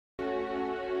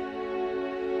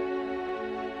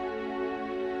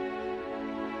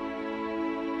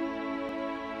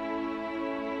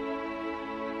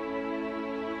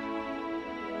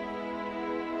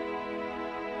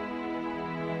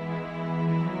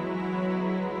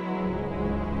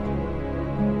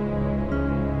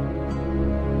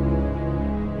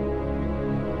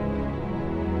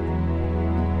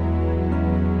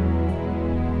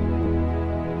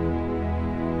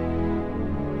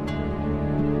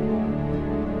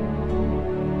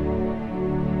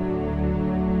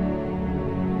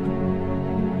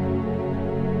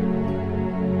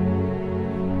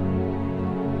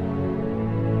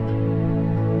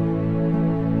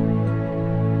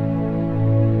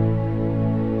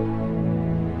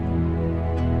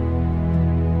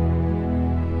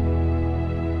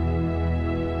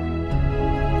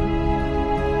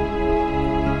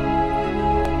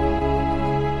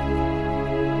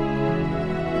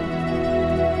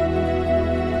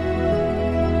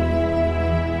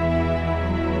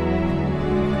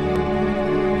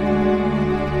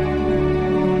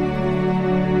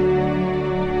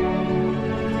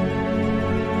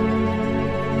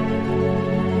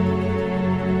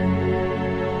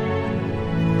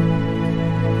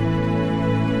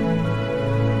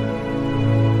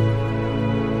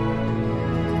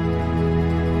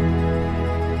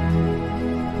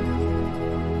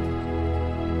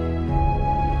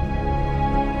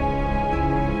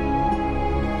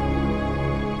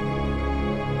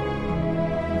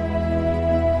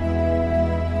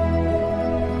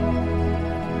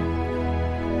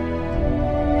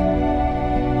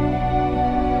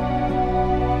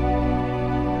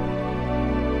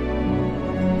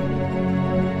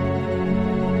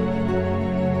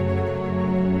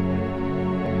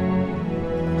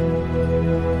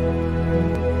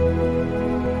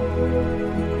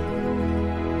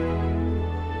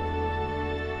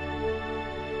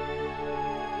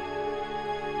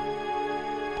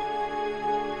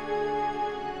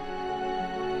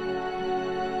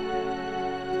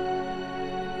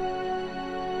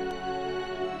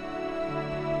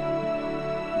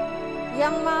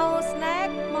Yang mau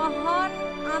snack mohon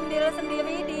ambil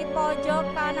sendiri di pojok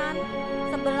kanan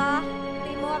sebelah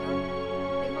timur.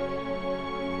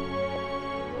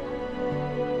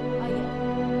 Oh iya.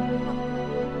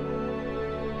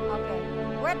 Oke,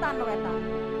 wetan.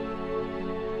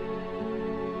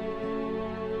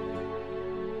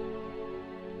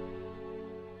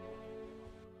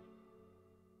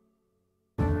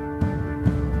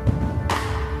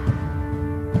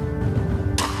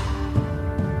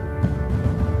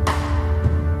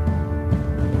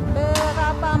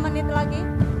 Menit lagi.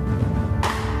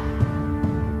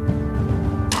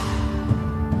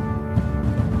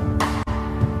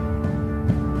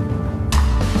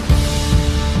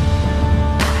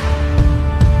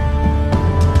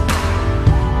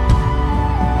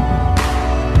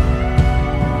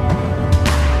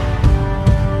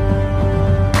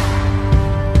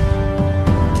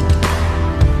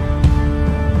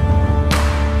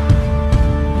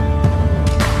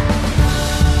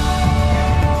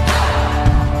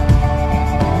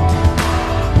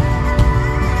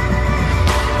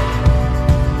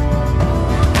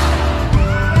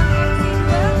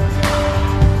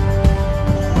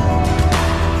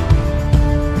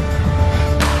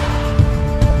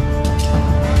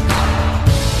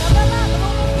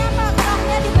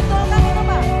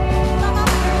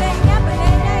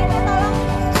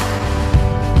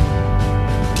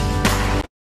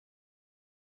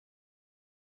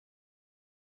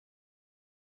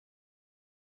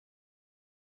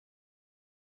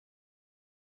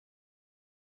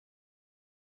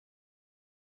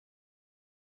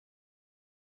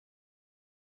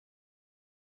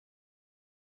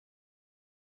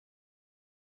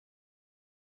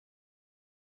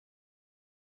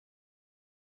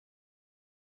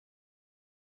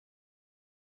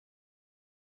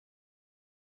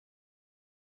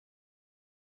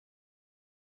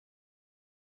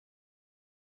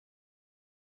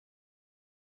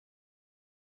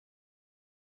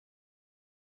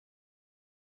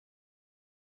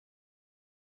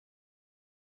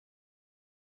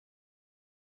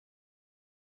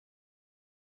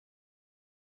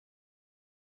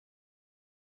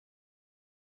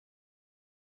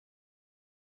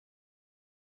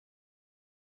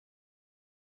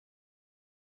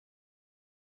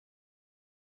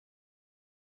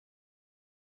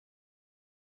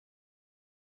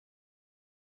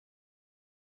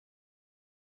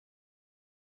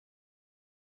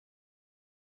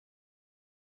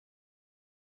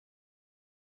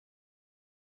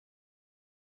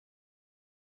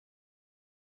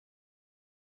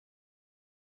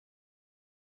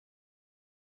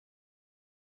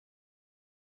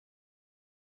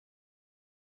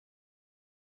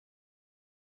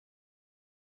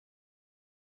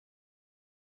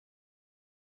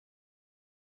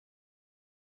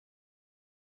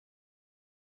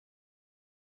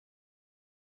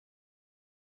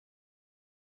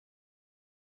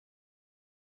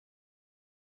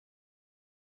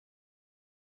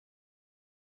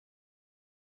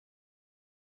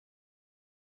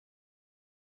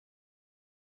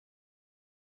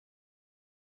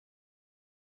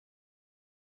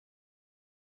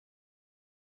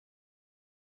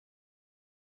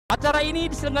 Acara ini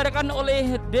diselenggarakan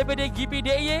oleh DPD GIPI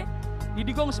DIY,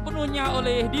 didukung sepenuhnya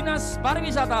oleh Dinas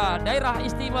Pariwisata Daerah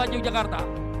Istimewa Yogyakarta.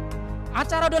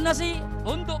 Acara donasi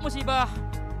untuk musibah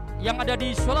yang ada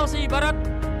di Sulawesi Barat,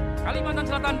 Kalimantan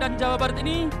Selatan, dan Jawa Barat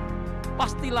ini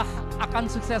pastilah akan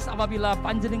sukses apabila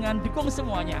panjenengan dukung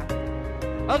semuanya.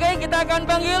 Oke, kita akan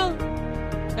panggil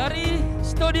dari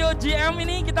studio GM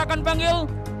ini, kita akan panggil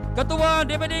Ketua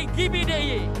DPD GIPI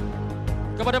DIY.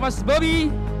 Kepada Mas Bobby,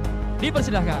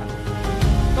 dipersilahkan.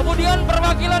 Kemudian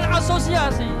perwakilan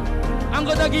asosiasi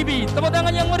anggota GIPI, tepuk tangan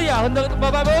yang meriah untuk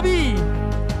Bapak Bobby.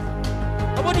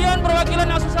 Kemudian perwakilan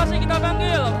asosiasi kita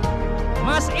panggil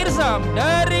Mas Irsam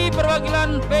dari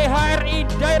perwakilan PHRI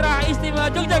Daerah Istimewa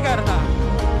Yogyakarta.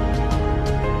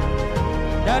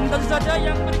 Dan tentu saja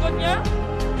yang berikutnya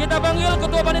kita panggil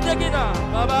Ketua Panitia kita,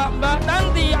 Bapak Mbak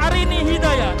Tanti Arini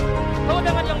Hidayat. Tepuk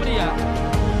tangan yang meriah.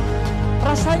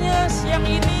 Rasanya siang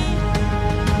ini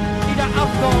tidak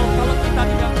afdol kalau kita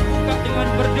tidak buka dengan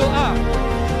berdoa.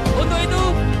 Untuk itu,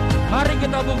 mari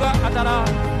kita buka acara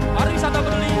Pariwisata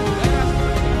Peduli daerah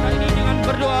kita ini dengan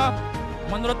berdoa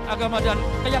menurut agama dan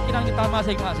keyakinan kita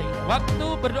masing-masing. Waktu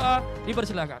berdoa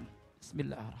dipersilakan.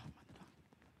 Bismillahirrahmanirrahim.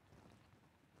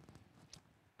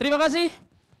 Terima kasih.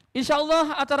 Insya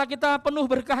Allah acara kita penuh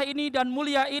berkah ini dan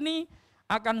mulia ini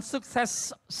akan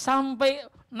sukses sampai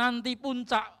nanti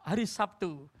puncak hari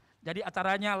Sabtu. Jadi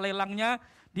acaranya, lelangnya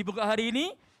dibuka hari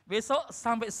ini, besok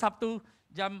sampai Sabtu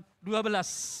jam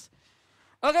 12.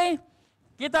 Oke,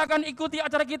 kita akan ikuti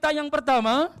acara kita yang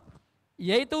pertama,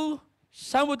 yaitu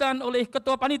sambutan oleh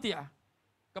Ketua Panitia.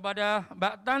 Kepada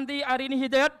Mbak Tanti Arini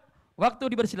Hidayat,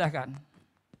 waktu dipersilahkan.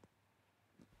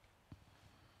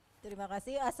 Terima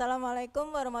kasih.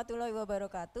 Assalamualaikum warahmatullahi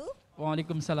wabarakatuh.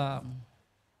 Waalaikumsalam.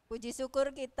 Puji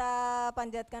syukur kita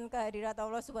panjatkan kehadirat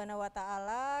Allah Subhanahu wa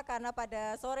taala karena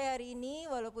pada sore hari ini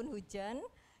walaupun hujan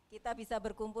kita bisa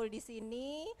berkumpul di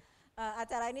sini.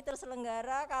 Acara ini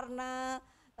terselenggara karena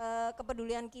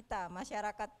kepedulian kita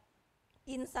masyarakat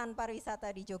insan pariwisata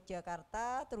di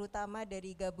Yogyakarta, terutama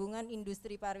dari Gabungan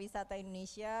Industri Pariwisata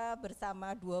Indonesia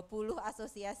bersama 20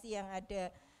 asosiasi yang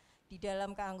ada di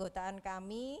dalam keanggotaan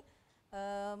kami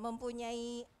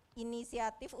mempunyai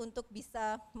inisiatif untuk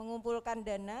bisa mengumpulkan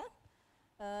dana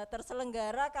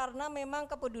terselenggara karena memang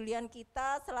kepedulian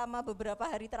kita selama beberapa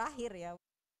hari terakhir ya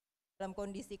dalam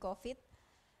kondisi COVID.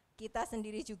 Kita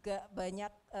sendiri juga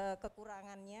banyak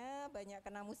kekurangannya, banyak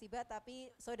kena musibah, tapi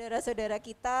saudara-saudara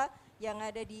kita yang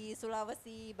ada di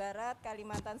Sulawesi Barat,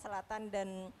 Kalimantan Selatan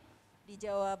dan di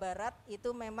Jawa Barat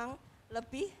itu memang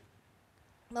lebih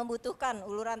membutuhkan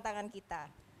uluran tangan kita.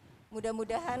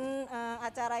 Mudah-mudahan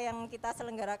acara yang kita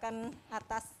selenggarakan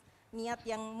atas niat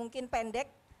yang mungkin pendek,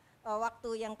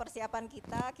 waktu yang persiapan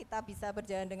kita bisa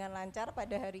berjalan dengan lancar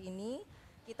pada hari ini.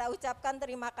 Kita ucapkan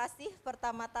terima kasih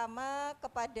pertama-tama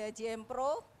kepada JM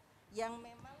Pro yang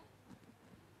memang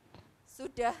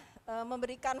sudah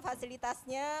memberikan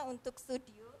fasilitasnya untuk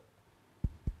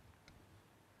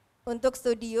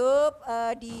studio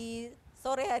di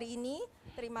sore hari ini.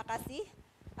 Terima kasih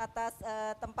atas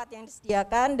tempat yang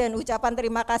disediakan dan ucapan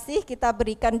terima kasih kita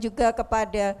berikan juga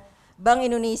kepada Bank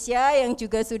Indonesia yang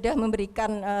juga sudah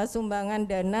memberikan sumbangan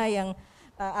dana yang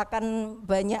akan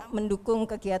banyak mendukung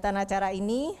kegiatan acara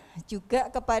ini, juga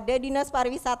kepada Dinas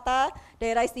Pariwisata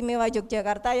Daerah Istimewa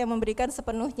Yogyakarta yang memberikan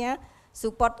sepenuhnya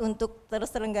support untuk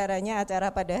terselenggaranya acara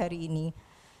pada hari ini.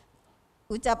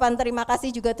 Ucapan terima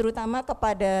kasih juga terutama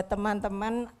kepada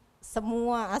teman-teman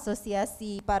semua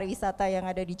asosiasi pariwisata yang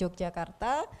ada di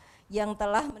Yogyakarta yang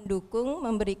telah mendukung,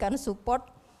 memberikan support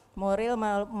moral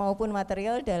maupun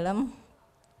material dalam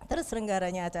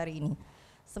terselenggaranya acara ini.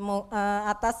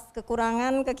 Atas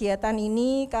kekurangan kegiatan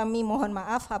ini kami mohon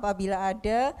maaf apabila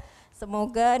ada.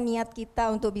 Semoga niat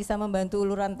kita untuk bisa membantu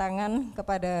uluran tangan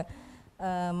kepada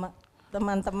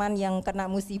teman-teman yang kena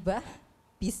musibah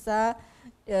bisa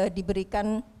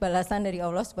diberikan balasan dari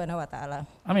Allah Subhanahu wa taala.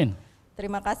 Amin.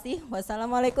 Terima kasih.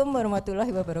 Wassalamualaikum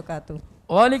warahmatullahi wabarakatuh.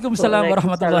 Waalaikumsalam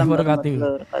warahmatullahi wabarakatuh.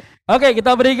 Oke,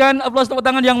 kita berikan aplaus tepuk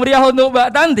tangan yang meriah untuk Mbak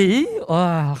Tanti.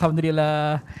 Wah,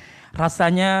 alhamdulillah.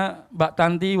 Rasanya Mbak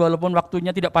Tanti walaupun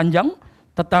waktunya tidak panjang,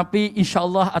 tetapi insya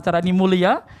Allah acara ini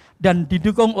mulia dan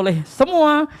didukung oleh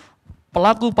semua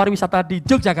pelaku pariwisata di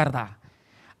Yogyakarta.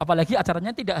 Apalagi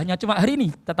acaranya tidak hanya cuma hari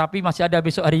ini, tetapi masih ada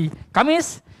besok hari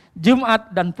Kamis, Jumat,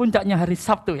 dan puncaknya hari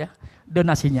Sabtu ya,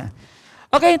 donasinya.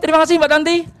 Oke, terima kasih Mbak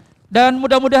Tanti. Dan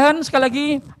mudah-mudahan sekali lagi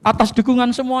atas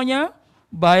dukungan semuanya,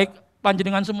 baik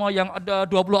panjenengan semua yang ada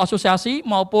 20 asosiasi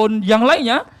maupun yang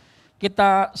lainnya,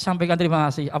 kita sampaikan terima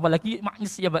kasih. Apalagi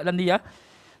manis ya Mbak Tanti ya,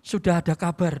 sudah ada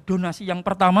kabar donasi yang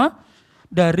pertama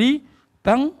dari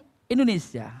Bank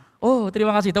Indonesia. Oh, terima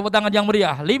kasih, tepuk tangan yang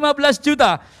meriah. 15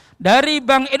 juta dari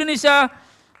Bank Indonesia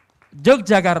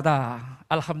Yogyakarta.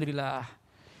 Alhamdulillah.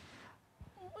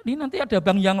 Ini nanti ada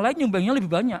bank yang lain nyumbangnya lebih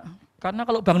banyak. Karena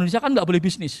kalau Bank Indonesia kan nggak boleh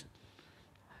bisnis.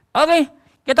 Oke,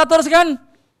 kita teruskan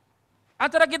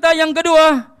acara kita yang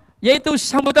kedua, yaitu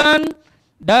sambutan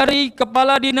dari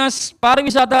Kepala Dinas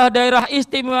Pariwisata Daerah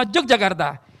Istimewa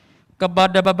Yogyakarta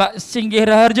kepada Bapak Singgih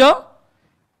Raharjo.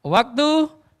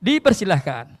 Waktu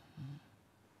dipersilahkan.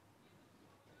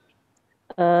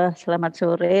 Selamat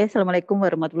sore, Assalamualaikum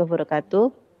warahmatullahi wabarakatuh.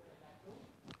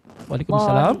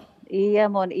 Waalaikumsalam.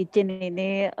 Mohon izin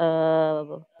ini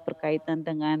berkaitan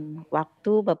dengan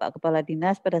waktu Bapak Kepala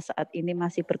Dinas pada saat ini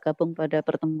masih bergabung pada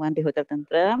pertemuan di Hotel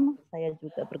Tentrem. Saya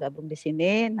juga bergabung di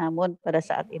sini, namun pada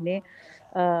saat ini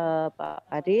Pak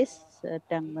Kadis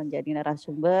sedang menjadi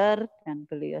narasumber dan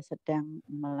beliau sedang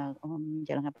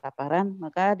menjalankan paparan,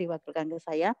 maka diwakilkan ke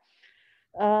saya.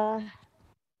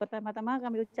 Pertama-tama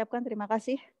kami ucapkan terima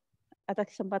kasih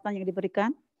atas kesempatan yang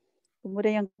diberikan.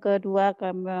 Kemudian yang kedua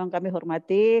kami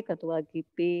hormati Ketua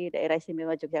GIPI Daerah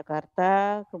Istimewa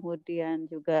Yogyakarta, kemudian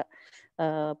juga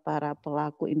para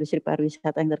pelaku industri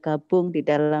pariwisata yang tergabung di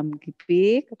dalam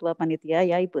GIPI, Ketua Panitia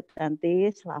ya Ibu Tanti,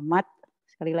 selamat,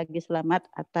 sekali lagi selamat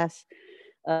atas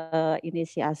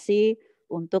inisiasi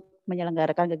untuk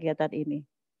menyelenggarakan kegiatan ini.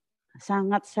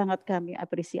 Sangat-sangat kami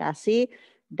apresiasi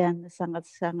dan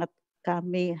sangat-sangat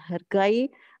kami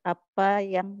hargai apa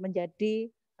yang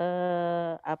menjadi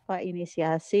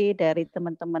inisiasi dari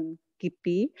teman-teman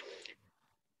GIPI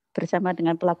bersama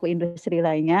dengan pelaku industri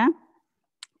lainnya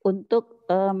untuk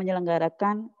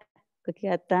menyelenggarakan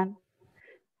kegiatan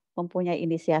mempunyai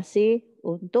inisiasi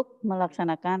untuk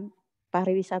melaksanakan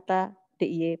pariwisata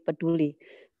DIY Peduli.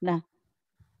 Nah,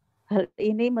 hal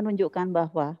ini menunjukkan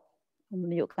bahwa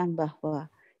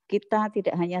kita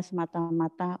tidak hanya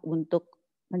semata-mata untuk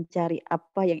mencari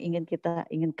apa yang ingin kita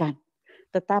inginkan,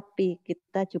 tetapi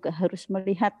kita juga harus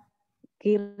melihat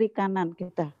kiri kanan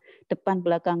kita, depan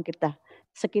belakang kita,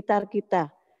 sekitar kita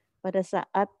pada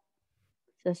saat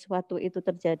sesuatu itu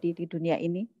terjadi di dunia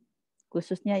ini,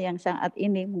 khususnya yang saat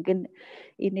ini mungkin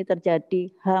ini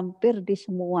terjadi hampir di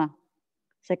semua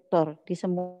sektor, di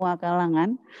semua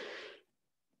kalangan.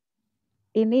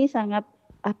 Ini sangat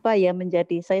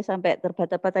menjadi, saya sampai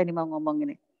terbata-bata ini mau ngomong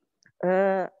ini.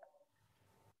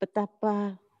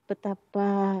 Betapa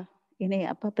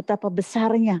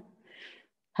besarnya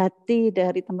hati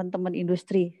dari teman-teman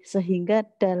industri sehingga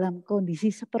dalam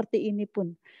kondisi seperti ini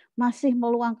pun masih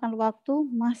meluangkan waktu,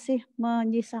 masih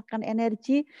menyisakan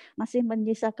energi, masih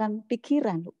menyisakan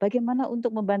pikiran bagaimana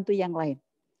untuk membantu yang lain.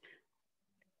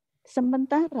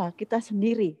 Sementara kita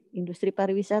sendiri industri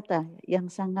pariwisata yang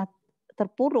sangat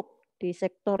terpuruk, di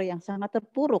sektor yang sangat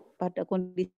terpuruk pada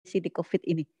kondisi di COVID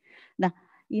ini. Nah,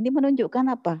 ini menunjukkan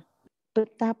apa?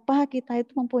 Betapa kita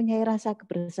itu mempunyai rasa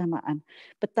kebersamaan,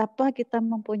 betapa kita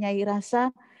mempunyai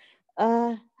rasa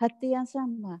hati yang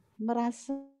sama,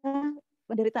 merasa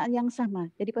penderitaan yang sama.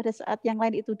 Jadi pada saat yang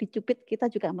lain itu dicubit, kita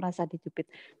juga merasa dicubit.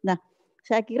 Nah,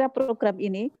 saya kira program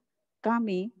ini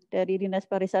kami dari Dinas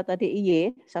Pariwisata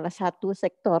DIY salah satu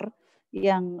sektor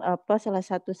yang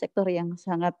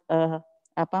sangat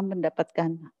mendapatkan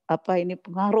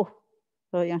pengaruh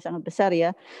yang sangat besar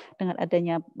ya dengan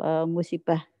adanya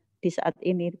musibah di saat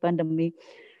ini di pandemi,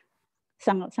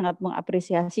 sangat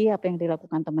mengapresiasi apa yang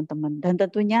dilakukan teman-teman dan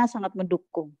tentunya sangat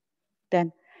mendukung,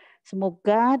 dan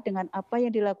semoga dengan apa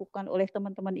yang dilakukan oleh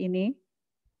teman-teman ini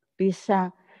bisa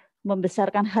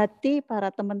membesarkan hati para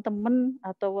teman-teman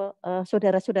atau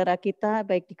saudara-saudara kita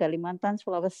baik di Kalimantan,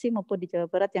 Sulawesi maupun di Jawa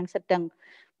Barat yang sedang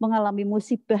mengalami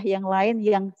musibah yang lain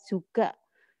yang juga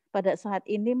pada saat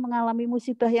ini mengalami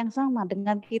musibah yang sama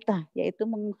dengan kita, yaitu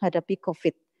menghadapi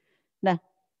COVID. Nah,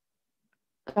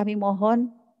 kami mohon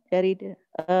dari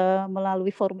melalui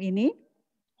forum ini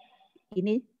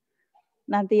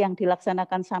nanti yang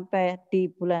dilaksanakan sampai di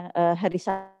bulan hari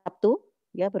Sabtu,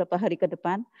 ya beberapa hari ke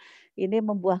depan, ini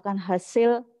membuahkan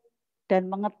hasil dan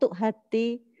mengetuk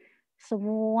hati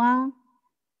semua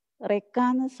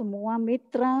rekan, semua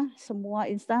mitra, semua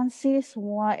instansi,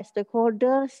 semua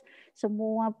stakeholders,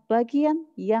 semua bagian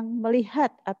yang melihat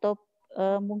atau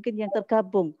mungkin yang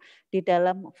tergabung di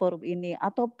dalam forum ini,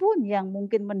 ataupun yang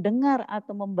mungkin mendengar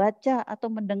atau membaca atau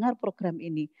mendengar program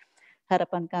ini.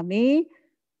 Harapan kami,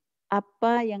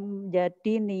 apa yang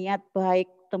menjadi niat baik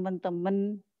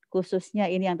teman-teman, khususnya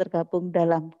ini yang tergabung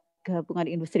dalam Gabungan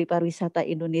Industri Pariwisata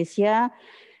Indonesia,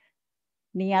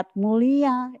 niat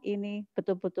mulia ini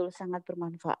betul-betul sangat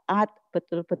bermanfaat,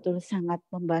 betul-betul sangat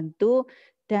membantu,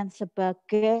 dan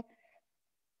sebagai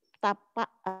tapak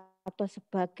atau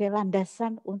sebagai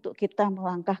landasan untuk kita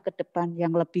melangkah ke depan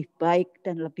yang lebih baik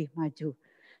dan lebih maju.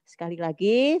 Sekali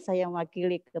lagi saya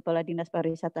mewakili Kepala Dinas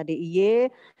Pariwisata DIY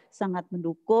sangat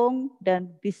mendukung,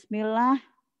 dan bismillah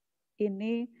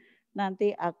ini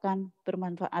nanti akan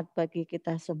bermanfaat bagi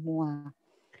kita semua.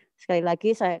 Sekali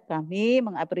lagi kami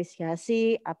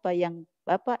mengapresiasi apa yang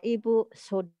Bapak, Ibu,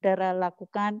 Saudara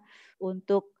lakukan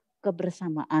untuk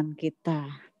kebersamaan kita.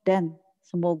 Dan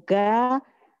semoga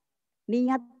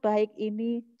niat baik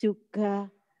ini juga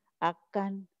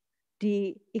akan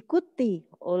diikuti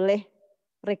oleh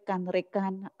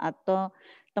rekan-rekan atau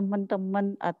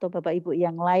teman-teman atau Bapak Ibu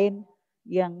yang lain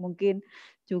yang mungkin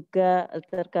juga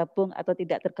tergabung atau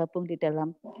tidak tergabung di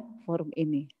dalam forum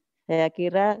ini. Saya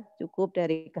kira cukup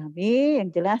dari kami. Yang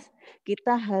jelas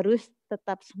kita harus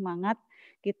tetap semangat,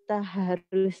 kita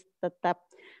harus tetap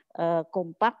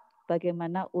kompak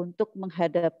bagaimana untuk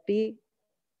menghadapi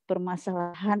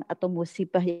permasalahan atau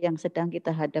musibah yang sedang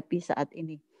kita hadapi saat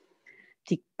ini.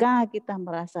 Jika kita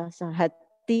merasa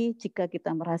sehati, jika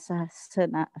kita merasa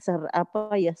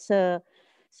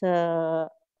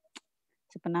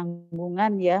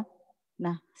sepenanggungan ya,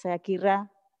 nah saya kira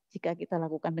jika kita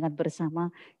lakukan dengan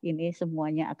bersama, ini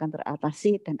semuanya akan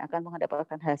teratasi dan akan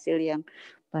mendapatkan hasil yang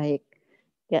baik.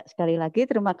 Ya, sekali lagi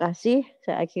terima kasih.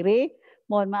 Saya akhiri.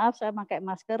 Mohon maaf saya pakai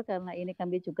masker karena ini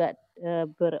kami juga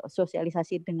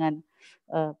bersosialisasi dengan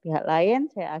pihak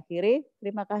lain. Saya akhiri.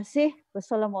 Terima kasih.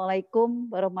 Wassalamualaikum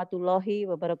warahmatullahi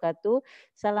wabarakatuh.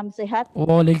 Salam sehat.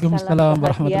 Waalaikumsalam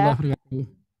warahmatullahi wabarakatuh.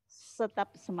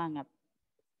 Tetap semangat.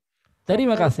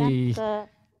 Terima kasih.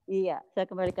 Ke Iya, saya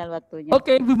kembalikan waktunya.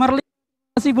 Oke, Bu Marlina.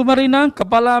 Terima kasih Bu Marlina,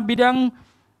 Kepala Bidang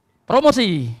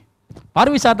Promosi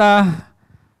Pariwisata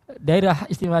Daerah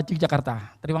Istimewa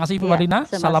Yogyakarta. Terima kasih Bu Iya, Marlina.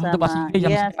 Salam untuk Pak sama-sama. Sige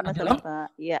yang Iya, sedang ada di sama-sama dalam. Pak.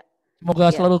 Iya, Semoga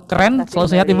iya. selalu Terima keren, kasih selalu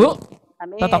sehat kembali. Ibu.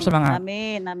 Tetap Amin, semangat.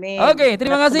 amin, amin. Oke,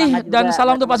 terima Tetap kasih semangat dan juga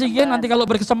salam buat untuk Pak Sige. teman-teman. Nanti kalau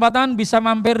berkesempatan bisa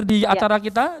mampir di Ya. acara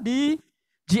kita di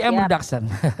GM Siap. Reduction.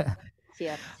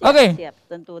 Siap, Oke. siap,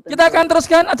 tentu. Kita akan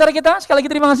teruskan acara kita. Sekali lagi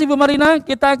terima kasih Bu Marina.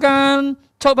 Kita akan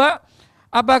coba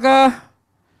apakah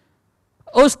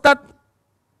Ustadz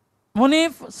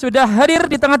Munif sudah hadir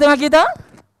di tengah-tengah kita.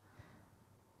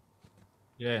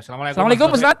 Ya, assalamualaikum. Assalamualaikum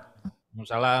Ustadz.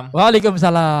 Waalaikumsalam.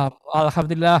 Waalaikumsalam.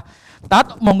 Alhamdulillah.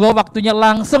 Tat, monggo waktunya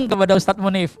langsung kepada Ustadz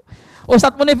Munif.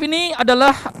 Ustadz Munif ini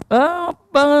adalah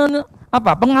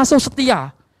pengasuh setia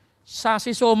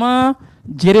Sasi Soma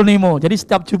Jeronimo. Jadi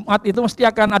setiap Jumat itu mesti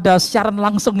akan ada siaran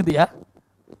langsung gitu ya.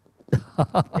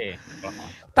 Oke.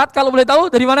 Tat, kalau boleh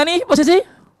tahu dari mana nih posisi?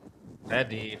 Saya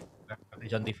di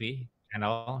Vertijon TV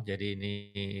channel. Jadi ini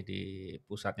di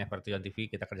pusatnya Vertijon TV.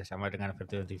 Kita kerjasama dengan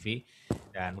Vertijon TV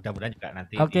dan mudah-mudahan juga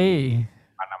nanti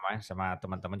sama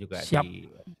teman-teman juga siap.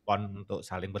 di pon untuk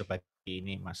saling berbagi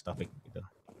ini Mas Taufik gitu.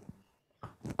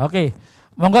 Oke,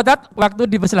 monggo Tat, waktu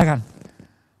dipersilakan.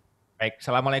 Baik,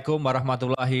 assalamualaikum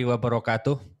warahmatullahi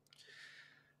wabarakatuh.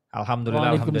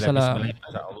 Alhamdulillah, bismillah,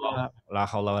 la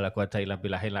haula wala quwata illa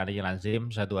billahil aliyyil azim.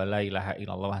 Asyhadu an la ilaha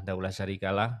illallah wahdahu la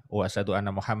syarikalah wa asyhadu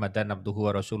anna Muhammadan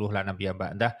abduhu wa rasuluhu la nabiyya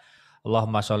ba'dah.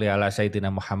 Allahumma sholli ala sayyidina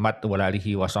Muhammad wa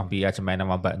alihi wa sahbihi ajmain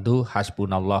ma ba'du.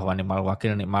 Hasbunallahu wa ni'mal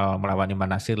wakil, ni'mal mawla wa ni'man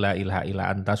nasir, la ilaha illa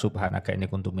anta subhanaka inni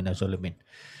kuntu minaz zalimin.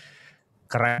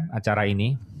 Keren acara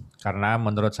ini karena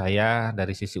menurut saya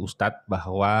dari sisi Ustadz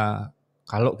bahwa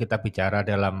kalau kita bicara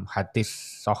dalam hadis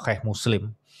sahih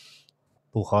Muslim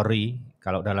Bukhari,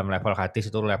 kalau dalam level hadis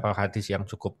itu level hadis yang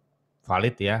cukup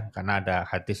valid ya, karena ada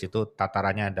hadis itu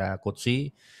tatarannya ada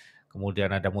qudsi,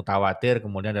 kemudian ada mutawatir,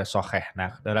 kemudian ada sahih.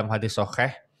 Nah, dalam hadis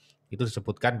sahih itu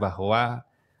disebutkan bahwa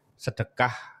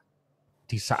sedekah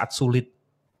di saat sulit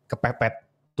kepepet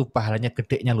itu pahalanya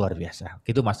gedenya luar biasa.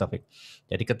 Gitu Mas Taufik.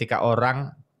 Jadi ketika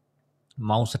orang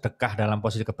mau sedekah dalam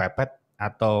posisi kepepet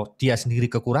atau dia sendiri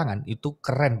kekurangan, itu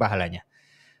keren pahalanya.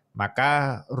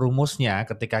 Maka rumusnya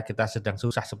ketika kita sedang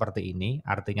susah seperti ini,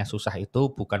 artinya susah itu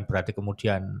bukan berarti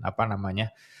kemudian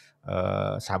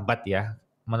sambat ya.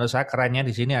 Menurut saya kerennya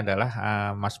di sini adalah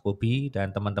Mas Bobi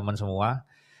dan teman-teman semua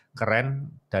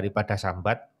keren daripada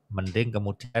sambat, mending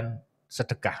kemudian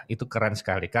sedekah. Itu keren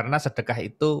sekali karena sedekah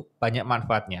itu banyak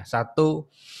manfaatnya. Satu,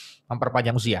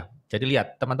 memperpanjang usia. Jadi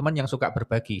lihat teman-teman yang suka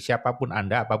berbagi, siapapun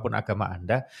Anda, apapun agama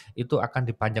Anda, itu akan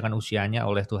dipanjangkan usianya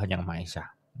oleh Tuhan Yang Maha Esa.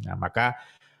 Nah, maka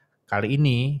kali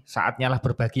ini saatnya lah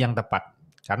berbagi yang tepat.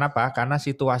 Karena apa? Karena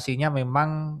situasinya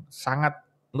memang sangat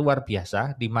luar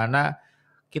biasa, di mana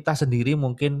kita sendiri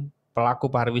mungkin pelaku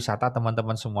pariwisata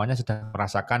teman-teman semuanya sedang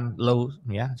merasakan low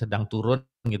ya, sedang turun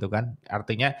gitu kan.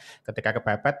 Artinya ketika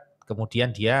kepepet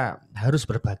kemudian dia harus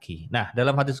berbagi. Nah,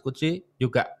 dalam hadis qudsi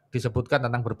juga disebutkan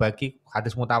tentang berbagi,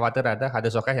 hadis mutawatir ada,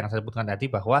 hadis sahih yang saya sebutkan tadi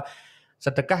bahwa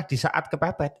sedekah di saat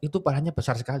kepepet itu pahalanya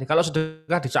besar sekali. Kalau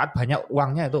sedekah di saat banyak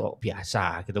uangnya itu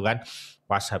biasa gitu kan.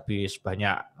 Pas habis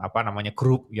banyak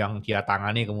grup yang dia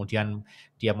tangani kemudian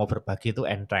dia mau berbagi itu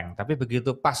enteng. Tapi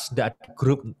begitu pas tidak ada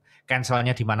grup,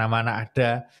 cancelnya di mana-mana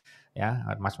ada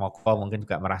ya. Mas Moko mungkin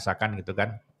juga merasakan gitu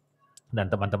kan. Dan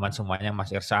teman-teman semuanya,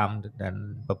 Mas Irsam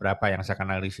dan beberapa yang saya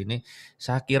kenal di sini,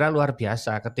 saya kira luar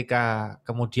biasa ketika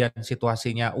kemudian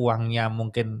situasinya uangnya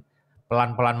mungkin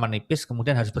pelan-pelan menipis,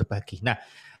 kemudian harus berbagi. Nah,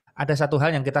 ada satu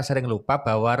hal yang kita sering lupa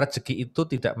bahwa rezeki itu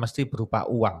tidak mesti berupa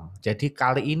uang. Jadi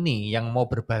kali ini yang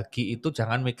mau berbagi itu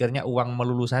jangan mikirnya uang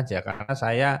melulu saja, karena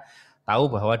saya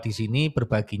tahu bahwa di sini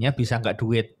berbaginya bisa nggak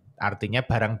duit. Artinya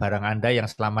barang-barang Anda yang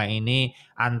selama ini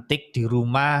antik di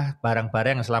rumah,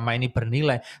 barang-barang yang selama ini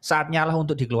bernilai, saatnya lah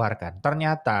untuk dikeluarkan.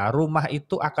 Ternyata rumah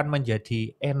itu akan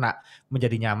menjadi enak,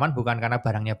 menjadi nyaman bukan karena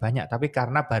barangnya banyak, tapi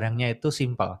karena barangnya itu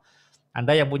simple.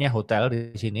 Anda yang punya hotel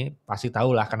di sini pasti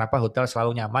tahulah kenapa hotel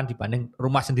selalu nyaman dibanding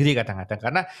rumah sendiri kadang-kadang.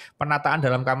 Karena penataan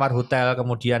dalam kamar hotel,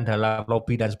 kemudian dalam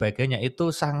lobi dan sebagainya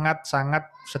itu sangat-sangat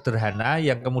sederhana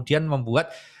yang kemudian membuat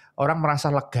orang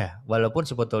merasa lega. Walaupun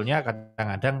sebetulnya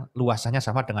kadang-kadang luasannya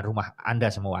sama dengan rumah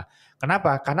Anda semua.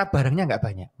 Kenapa? Karena barangnya nggak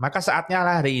banyak. Maka saatnya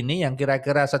lah hari ini yang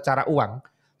kira-kira secara uang,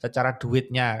 secara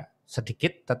duitnya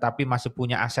sedikit tetapi masih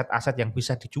punya aset-aset yang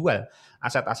bisa dijual,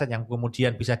 aset-aset yang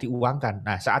kemudian bisa diuangkan.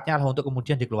 Nah, saatnya lah untuk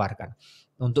kemudian dikeluarkan,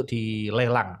 untuk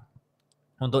dilelang,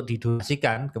 untuk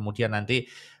didonasikan, kemudian nanti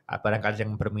barangkali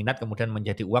yang berminat kemudian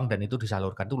menjadi uang dan itu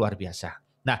disalurkan, itu luar biasa.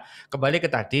 Nah, kembali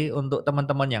ke tadi untuk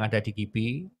teman-teman yang ada di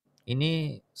GIPI,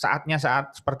 Ini saatnya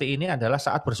saat seperti ini adalah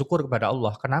saat bersyukur kepada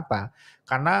Allah. Kenapa?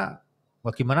 Karena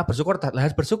bagaimana bersyukur?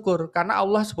 Harus bersyukur karena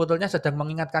Allah sebetulnya sedang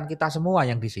mengingatkan kita semua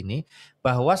yang di sini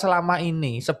bahwa selama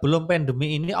ini sebelum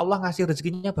pandemi ini Allah ngasih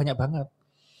rezekinya banyak banget.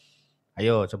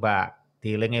 Ayo coba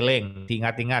dieling-eling,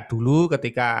 diingat-ingat dulu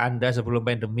ketika Anda sebelum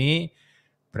pandemi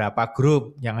berapa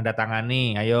grup yang Anda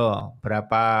tangani, ayo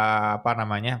berapa apa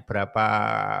namanya, berapa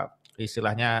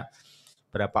istilahnya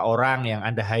berapa orang yang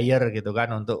Anda hire gitu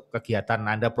kan untuk kegiatan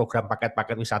Anda, program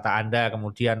paket-paket wisata Anda,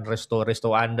 kemudian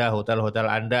resto-resto Anda, hotel-hotel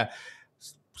Anda.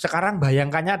 Sekarang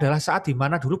bayangkannya adalah saat di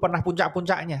mana dulu pernah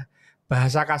puncak-puncaknya.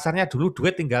 Bahasa kasarnya dulu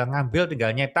duit tinggal ngambil,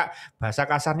 tinggal nyetak. Bahasa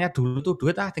kasarnya dulu tuh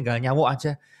duit tinggal nyawuk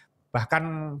aja. Bahkan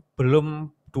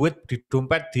belum duit di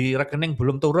dompet, di rekening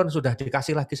belum turun sudah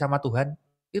dikasih lagi sama Tuhan.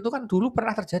 Itu kan dulu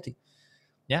pernah terjadi.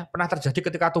 Ya, pernah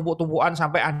terjadi ketika tumpuk-tumpukan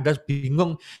sampai Anda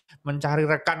bingung mencari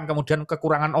rekan, kemudian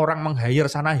kekurangan orang meng-hire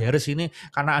sana hire sini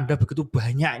karena Anda begitu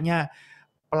banyaknya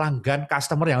pelanggan,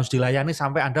 customer yang harus dilayani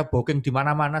sampai Anda booking di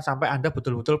mana-mana sampai Anda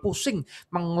betul-betul pusing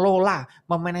mengelola,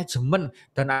 memanajemen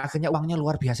dan akhirnya uangnya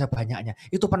luar biasa banyaknya.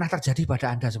 Itu pernah terjadi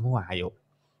pada Anda semua. Ayo,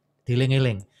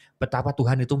 dieling-eling betapa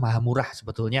Tuhan itu maha murah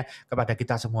sebetulnya kepada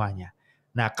kita semuanya.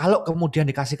 Nah, kalau kemudian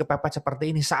dikasih kepepet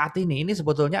seperti ini saat ini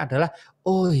sebetulnya adalah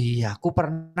oh iya, aku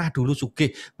pernah dulu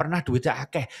sugih, pernah duitnya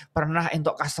akeh, pernah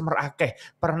entuk customer akeh,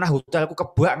 pernah hotelku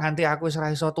kebak nganti aku wis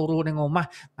ora iso turu ning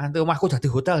omah, nganti omahku dadi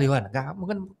hotel Yohan.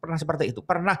 Mungkin pernah seperti itu.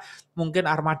 Pernah mungkin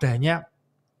armadanya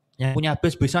yang punya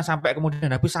bisnya sampai kemudian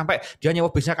habis sampai dia nyewa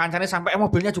bisnya kancane sampai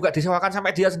mobilnya juga disewakan sampai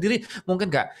dia sendiri mungkin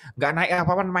nggak naik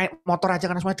apa-apa naik motor aja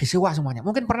karena semuanya disewa semuanya.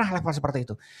 Mungkin pernah level seperti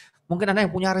itu. Mungkin Anda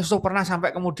yang punya resto pernah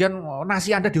sampai kemudian nasi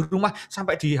Anda di rumah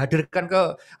sampai dihadirkan ke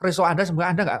resto Anda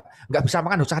sehingga Anda nggak bisa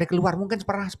makan harus cari keluar. Mungkin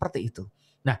pernah seperti itu.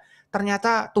 Nah,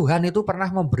 ternyata Tuhan itu pernah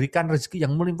memberikan rezeki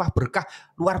yang melimpah berkah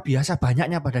luar biasa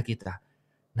banyaknya pada kita.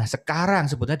 Nah, sekarang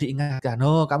sebetulnya diingatkan,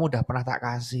 oh kamu udah pernah tak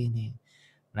kasih nih.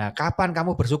 Nah, kapan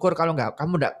kamu bersyukur kalau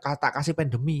kamu enggak tak kasih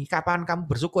pandemi? Kapan kamu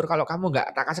bersyukur kalau kamu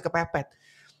enggak tak kasih kepepet?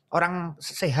 Orang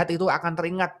sehat itu akan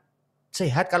teringat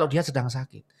sehat kalau dia sedang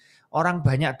sakit. Orang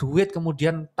banyak duit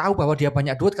kemudian tahu bahwa dia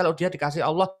banyak duit kalau dia dikasih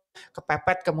Allah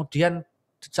kepepet kemudian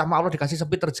sama Allah dikasih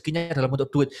sempit rezekinya dalam bentuk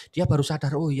duit. Dia baru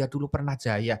sadar, oh iya dulu pernah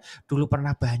jaya, dulu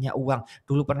pernah banyak uang,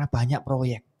 dulu pernah banyak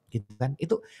proyek gitu kan.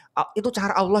 Itu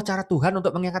cara Allah, cara Tuhan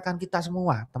untuk mengingatkan kita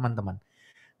semua, teman-teman.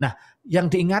 Nah, yang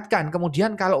diingatkan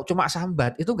kemudian kalau cuma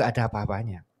sambat itu nggak ada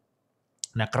apa-apanya.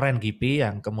 Nah, keren GIPI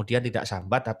yang kemudian tidak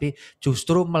sambat tapi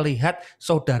justru melihat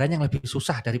saudaranya yang lebih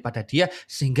susah daripada dia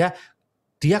sehingga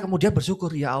dia kemudian bersyukur,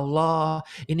 ya Allah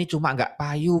ini cuma nggak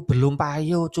payu, belum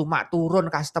payu, cuma turun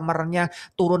customernya,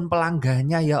 turun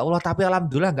pelanggannya ya Allah. Tapi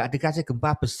alhamdulillah nggak dikasih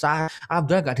gempa besar,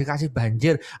 alhamdulillah nggak dikasih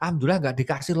banjir, alhamdulillah nggak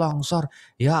dikasih longsor.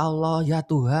 Ya Allah, ya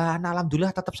Tuhan, alhamdulillah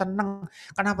tetap seneng.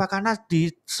 Kenapa? Karena di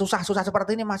susah-susah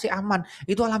seperti ini masih aman.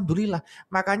 Itu alhamdulillah.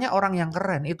 Makanya orang yang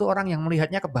keren itu orang yang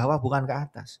melihatnya ke bawah bukan ke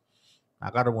atas.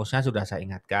 Maka rumusnya sudah saya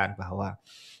ingatkan bahwa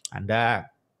Anda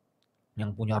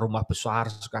yang punya rumah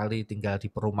besar sekali tinggal di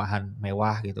perumahan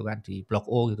mewah gitu kan di Blok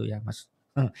O gitu ya Mas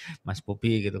Mas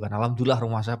Bobi gitu kan. Alhamdulillah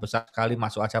rumah saya besar sekali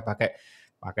masuk aja pakai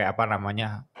pakai apa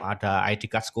namanya ada ID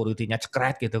card security-nya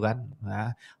cekret gitu kan.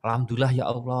 Nah, alhamdulillah ya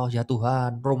Allah ya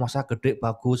Tuhan rumah saya gede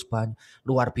bagus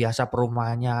luar biasa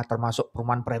perumahannya termasuk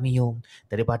perumahan premium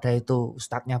daripada itu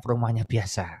ustadznya perumahannya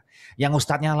biasa. Yang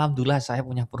ustadznya alhamdulillah saya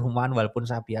punya perumahan walaupun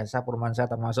saya biasa perumahan saya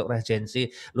termasuk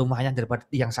regensi lumayan daripada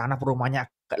yang sana perumahannya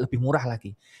agak lebih murah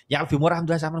lagi. Yang lebih murah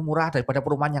alhamdulillah sama murah daripada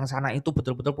perumahan yang sana itu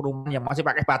betul-betul perumahan yang masih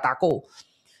pakai batako.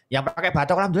 Yang pakai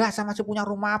batako alhamdulillah saya masih punya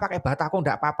rumah pakai batako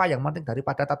enggak apa-apa yang penting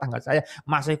daripada tetangga saya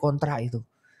masih kontrak itu.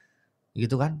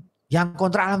 Gitu kan. Yang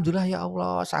kontrak alhamdulillah ya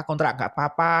Allah saya kontrak enggak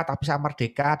apa-apa tapi saya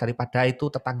merdeka daripada itu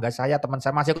tetangga saya teman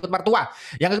saya masih ikut mertua.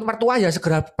 Yang ikut mertua ya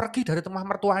segera pergi dari rumah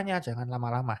mertuanya jangan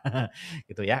lama-lama.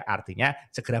 Gitu ya. Artinya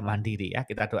segera mandiri ya.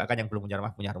 Kita doakan yang belum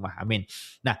punya rumah. Amin.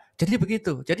 Nah, jadi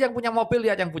begitu. Jadi yang punya mobil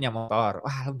lihat yang punya motor.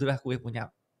 Wah, alhamdulillah gue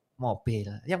punya mobil.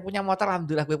 Yang punya motor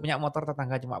alhamdulillah gue punya motor,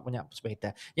 tetangga cuma punya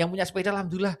sepeda. Yang punya sepeda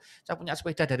alhamdulillah saya punya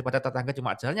sepeda daripada tetangga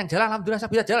cuma jalan. Yang jalan alhamdulillah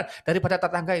saya bisa jalan daripada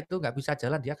tetangga itu nggak bisa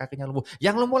jalan dia kakinya lumpuh.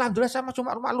 Yang lumpuh alhamdulillah sama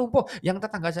cuma rumah lumpuh. Yang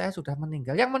tetangga saya sudah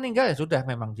meninggal. Yang meninggal ya sudah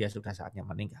memang dia sudah saatnya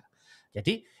meninggal.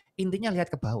 Jadi intinya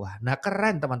lihat ke bawah. Nah,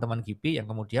 keren teman-teman GIPI yang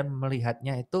kemudian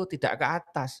melihatnya itu tidak ke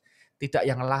atas. Tidak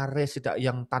yang laris, tidak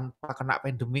yang tanpa kena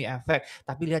pandemi efek,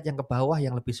 tapi lihat yang ke bawah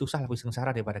yang lebih susah, lebih sengsara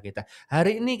daripada kita.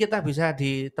 Hari ini kita bisa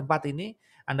di tempat ini,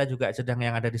 Anda juga sedang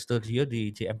yang ada di studio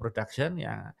di JM Production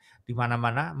ya di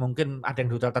mana-mana, mungkin ada yang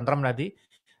di Hotel Tentrem tadi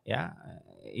ya,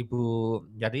 Ibu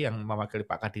jadi yang mewakili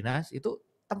Pak Kadinas itu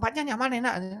tempatnya nyaman,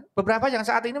 enak. Beberapa yang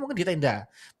saat ini mungkin di tenda,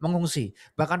 mengungsi.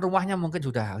 Bahkan rumahnya mungkin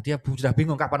dia sudah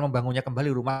bingung kapan membangunnya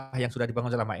kembali rumah yang sudah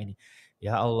dibangun selama ini.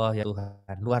 Ya Allah, ya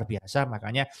Tuhan, luar biasa.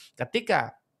 Makanya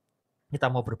ketika kita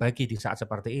mau berbagi di saat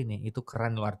seperti ini, itu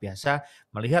keren luar biasa.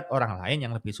 Melihat orang lain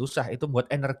yang lebih susah, itu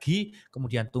membuat energi,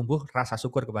 kemudian tumbuh rasa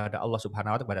syukur kepada Allah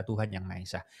Subhanahu wa Ta'ala, kepada Tuhan Yang Maha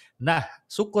Esa. Nah,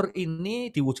 syukur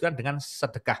ini diwujudkan dengan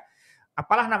sedekah.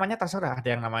 Apalah namanya terserah, ada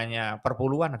yang namanya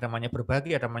perpuluhan, ada namanya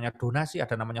berbagi, ada namanya donasi,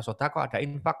 ada namanya sodako, ada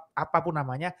infak, apapun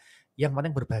namanya, yang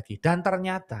penting berbagi. Dan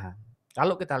ternyata,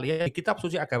 kalau kita lihat di kitab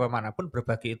suci agama manapun,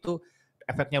 berbagi itu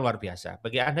efeknya luar biasa.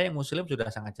 Bagi Anda yang muslim sudah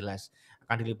sangat jelas.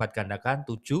 Akan dilipat gandakan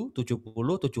 7, 70,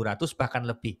 700, bahkan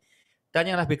lebih.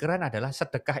 Dan yang lebih keren adalah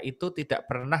sedekah itu tidak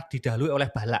pernah didahului oleh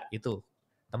bala itu,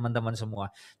 teman-teman semua.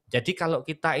 Jadi kalau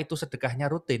kita itu sedekahnya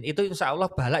rutin, itu insya Allah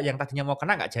bala yang tadinya mau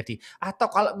kena nggak jadi. Atau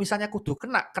kalau misalnya kudu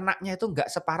kenanya itu nggak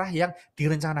separah yang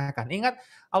direncanakan. Ingat,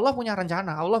 Allah punya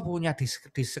rencana, Allah punya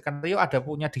di skenario, ada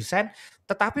punya desain,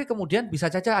 tetapi kemudian bisa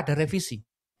saja ada revisi.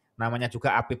 Namanya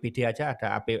juga APBD aja,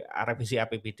 ada revisi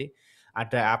APBD,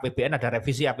 ada APBN, ada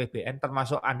revisi APBN,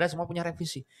 termasuk Anda semua punya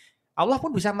revisi. Allah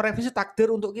pun bisa merevisi takdir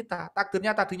untuk kita.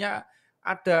 Takdirnya tadinya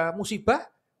ada musibah,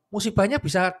 musibahnya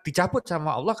bisa dicabut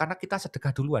sama Allah karena kita sedekah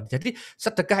duluan. Jadi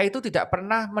sedekah itu tidak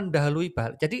pernah mendahului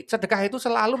bala. Jadi sedekah itu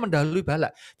selalu mendahului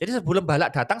bala. Jadi sebelum bala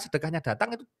datang, sedekahnya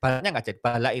datang, itu balanya nggak jadi.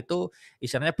 Bala itu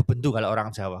istilahnya bebendu kalau orang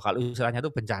Jawa. Kalau istilahnya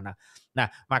itu bencana. Nah,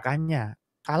 makanya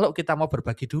kalau kita mau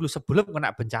berbagi dulu sebelum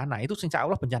kena bencana, itu insya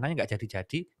Allah bencananya nggak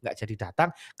jadi-jadi, nggak jadi datang.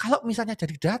 Kalau misalnya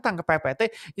jadi datang ke PPT,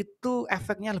 itu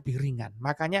efeknya lebih ringan.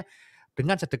 Makanya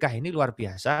dengan sedekah ini luar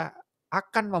biasa,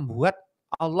 akan membuat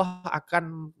Allah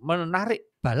akan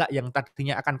menarik bala yang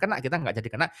tadinya akan kena, kita nggak jadi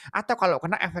kena, atau kalau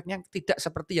kena efeknya tidak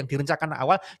seperti yang direncanakan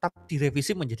awal, tapi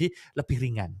direvisi menjadi lebih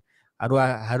ringan.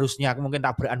 Harusnya mungkin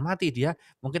tabrakan mati dia,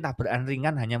 mungkin tabrakan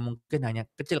ringan mungkin hanya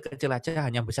kecil-kecil aja,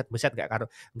 hanya beset-beset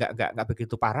nggak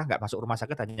begitu parah, nggak masuk rumah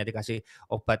sakit, hanya dikasih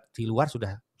obat di luar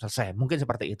sudah selesai. Mungkin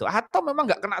seperti itu. Atau memang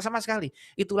nggak kena sama sekali.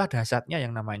 Itulah dahsyatnya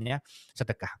yang namanya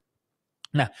sedekah.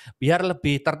 Nah, biar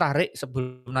lebih tertarik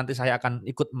sebelum nanti saya akan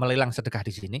ikut melelang sedekah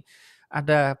di sini,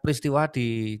 ada peristiwa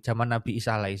di zaman Nabi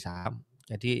Isa alaihissalam.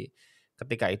 Jadi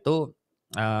ketika itu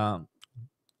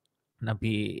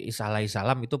Nabi Isa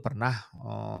alaihissalam itu pernah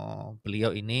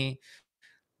beliau ini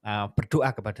berdoa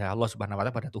kepada Allah Subhanahu wa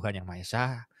Ta'ala, pada Tuhan Yang Maha Esa,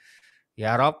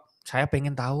 "Ya Rob, saya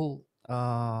pengen tahu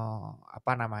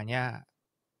apa namanya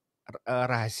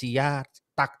rahasia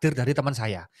takdir dari teman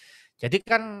saya." Jadi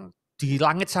kan di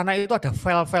langit sana itu ada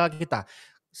file-file kita.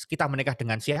 Kita menikah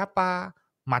dengan siapa,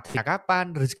 matinya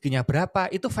kapan, rezekinya berapa,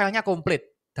 itu filenya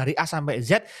komplit. Dari A sampai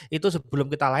Z itu sebelum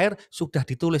kita lahir sudah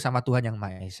ditulis sama Tuhan Yang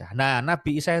Maha Esa. Nah,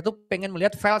 Nabi Isa itu pengen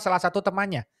melihat file salah satu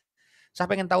temannya. Saya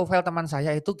pengen tahu file teman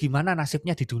saya itu gimana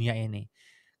nasibnya di dunia ini.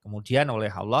 Kemudian oleh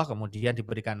Allah kemudian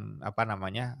diberikan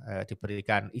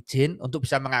diberikan izin untuk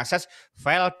bisa mengakses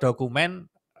file dokumen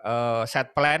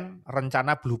set plan,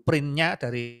 rencana blueprint-nya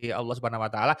dari Allah Subhanahu wa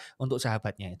Ta'ala untuk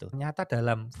sahabatnya itu. Ternyata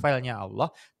dalam filenya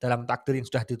Allah, dalam takdir yang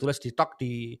sudah ditulis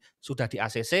sudah di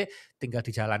ACC, tinggal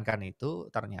dijalankan itu,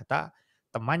 ternyata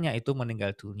temannya itu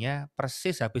meninggal dunia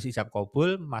persis habis ijab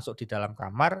kabul, masuk di dalam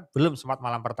kamar, belum sempat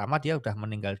malam pertama dia udah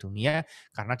meninggal dunia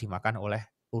karena dimakan oleh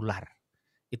ular.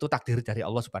 Itu takdir dari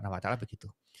Allah Subhanahu wa Ta'ala begitu.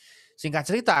 Singkat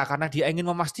cerita, karena dia ingin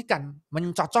memastikan,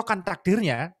 mencocokkan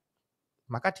takdirnya,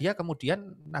 maka dia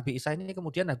kemudian, Nabi Isa ini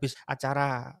kemudian habis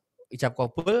acara ijab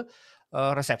kabul,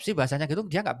 resepsi bahasanya gitu,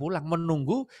 dia nggak pulang,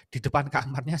 menunggu di depan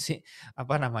kamarnya si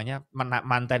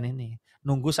manten ini.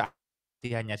 Nunggu saat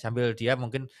matiannya sambil dia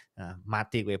mungkin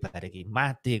mati kowe bariki,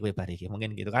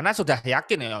 mungkin gitu. Karena sudah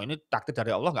yakin ya ini takdir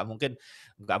dari Allah, nggak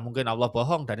mungkin Allah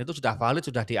bohong, dan itu sudah valid,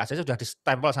 sudah di ACC, sudah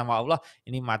distempel sama Allah,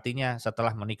 ini matinya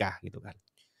setelah menikah gitu kan.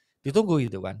 Ditunggu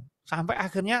gitu kan. Sampai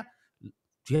akhirnya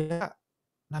dia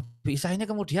Nabi Isa ini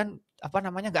kemudian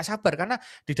nggak sabar karena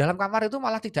di dalam kamar itu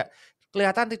malah tidak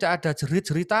kelihatan, tidak ada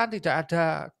jerit-jeritan, tidak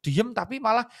ada diem, tapi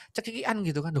malah cekikian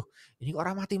gitu kan. Loh, ini kok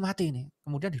orang mati-mati nih.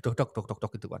 Kemudian didodok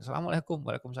gitu kan. Assalamualaikum,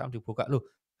 waalaikumsalam, dibuka. Loh,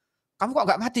 kamu kok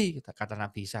nggak mati? Kata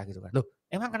Nabi Isa gitu kan. Loh,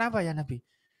 emang kenapa ya Nabi?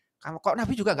 Kamu kok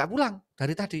Nabi juga nggak pulang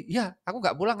dari tadi? Iya, aku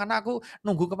nggak pulang karena aku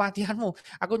nunggu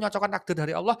kematianmu. Aku nyocokkan takdir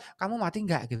dari Allah, kamu mati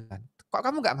nggak gitu kan. Kok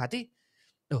kamu nggak mati?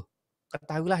 Loh,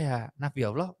 ketahuilah ya Nabi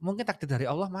Allah, mungkin takdir dari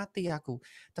Allah mati aku.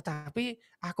 Tetapi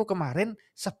aku kemarin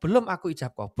sebelum aku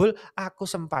ijab kabul, aku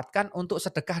sempatkan untuk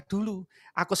sedekah dulu.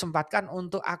 Aku sempatkan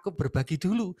untuk aku berbagi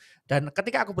dulu. Dan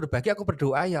ketika aku berbagi, aku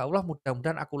berdoa, ya Allah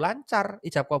mudah-mudahan aku lancar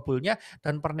ijab kabulnya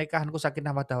dan pernikahanku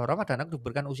sakinah mawaddah warahmah dan aku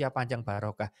diberikan usia panjang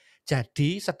barokah.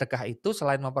 Jadi sedekah itu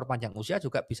selain memperpanjang usia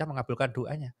juga bisa mengabulkan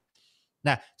doanya.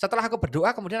 Nah, setelah aku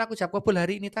berdoa kemudian aku ijab kabul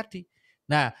hari ini tadi.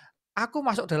 Nah, Aku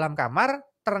masuk dalam kamar,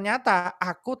 ternyata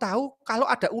aku tahu kalau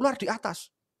ada ular di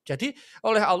atas. Jadi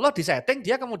oleh Allah disetting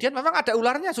dia kemudian memang ada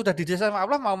ularnya sudah didesain sama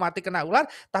Allah mau mati kena ular,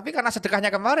 tapi karena sedekahnya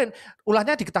kemarin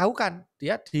ularnya diketahukan,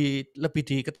 dia lebih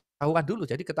diketahuan dulu.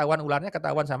 Jadi ketahuan ularnya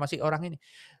ketahuan sama si orang ini.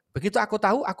 Begitu aku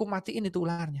tahu aku matiin itu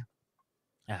ularnya.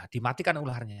 Nah, dimatikan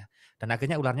ularnya dan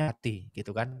akhirnya ularnya mati gitu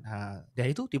kan. Nah, ya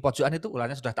itu di pojokan itu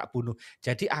ularnya sudah tak bunuh.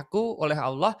 Jadi aku oleh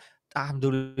Allah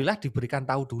alhamdulillah diberikan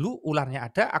tahu dulu ularnya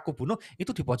ada, aku bunuh itu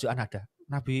di pojokan ada.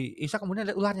 Nabi Isa kemudian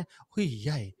lihat ularnya. Oh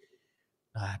iya ya.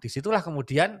 Nah, disitulah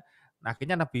kemudian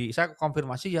akhirnya Nabi Isa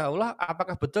konfirmasi, "Ya Allah,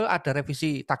 apakah betul ada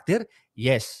revisi takdir?"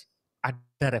 Yes,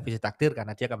 ada revisi takdir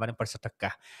karena dia kemarin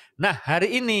bersedekah. Nah,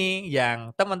 hari ini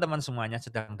yang teman-teman semuanya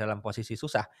sedang dalam posisi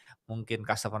susah, mungkin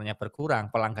customer-nya berkurang,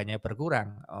 pelanggannya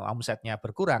berkurang, omsetnya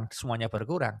berkurang, semuanya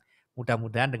berkurang.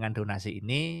 Mudah-mudahan dengan donasi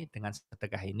ini, dengan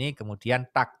sedekah ini,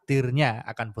 kemudian takdirnya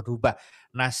akan berubah,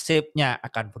 nasibnya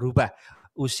akan berubah,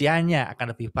 usianya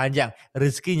akan lebih panjang,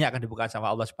 rezekinya akan dibuka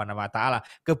sama Allah Subhanahu wa taala,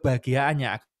 kebahagiaannya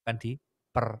akan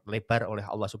diperlebar oleh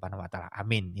Allah Subhanahu wa taala.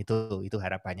 Amin. Itu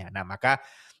harapannya. Nah, maka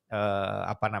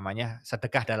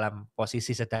sedekah dalam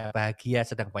posisi sedang bahagia,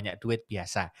 sedang banyak duit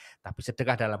biasa. Tapi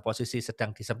sedekah dalam posisi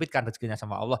sedang disempitkan rezekinya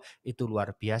sama Allah itu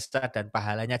luar biasa dan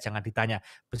pahalanya jangan ditanya.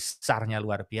 Besarnya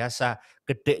luar biasa,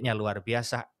 gedenya luar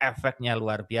biasa, efeknya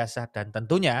luar biasa dan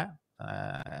tentunya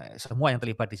semua yang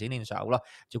terlibat di sini insya Allah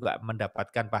juga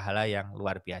mendapatkan pahala yang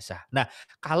luar biasa. Nah,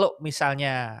 kalau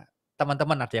misalnya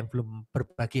teman-teman ada yang belum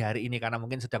berbagi hari ini karena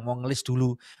mungkin sedang mau ngelis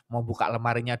dulu, mau buka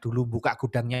lemarinya dulu, buka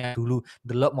gudangnya dulu,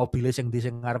 delok mobilnya sing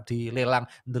arep dilelang,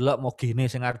 delok mau gene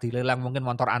sing arep dilelang, mungkin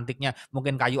motor antiknya,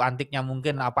 mungkin kayu antiknya,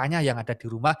 mungkin apanya yang ada di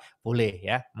rumah boleh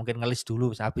ya, mungkin ngelis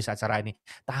dulu habis acara ini.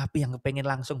 Tapi yang kepengen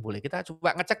langsung boleh. Kita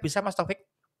coba ngecek bisa Mas Taufik?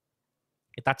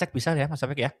 Kita cek bisa ya Mas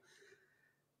Taufik ya?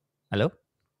 Halo?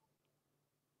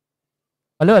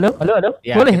 Halo.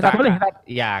 Ya, Boleh, kita boleh.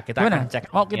 ya, kita Gimana? akan cek.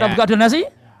 Mau kita ya. buka donasi?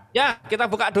 Ya, kita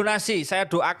buka donasi. Saya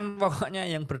doakan pokoknya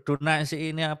yang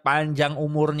berdonasi ini panjang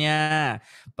umurnya,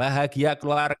 bahagia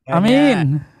keluarganya.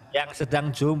 Amin. Yang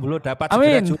sedang jomblo dapat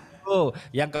segera Amin. jodoh,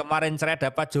 yang kemarin cerai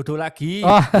dapat jodoh lagi,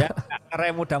 Oh. yang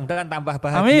cerai mudah-mudahan tambah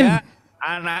bahagia. Amin.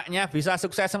 Anaknya bisa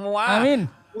sukses semua.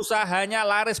 Amin. Usahanya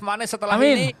laris manis setelah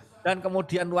Amin. ini dan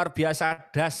kemudian luar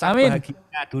biasa dasar Amin.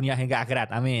 bahagia dunia hingga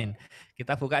akhirat. Amin.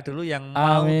 Kita buka dulu yang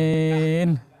mau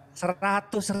Amin.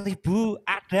 100.000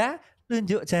 ada,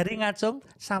 tunjuk jari ngacung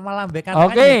sama lambaikan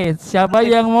tangannya. Oke, siapa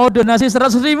yang mau donasi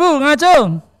 100.000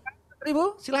 ngacung?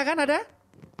 100.000 silakan ada.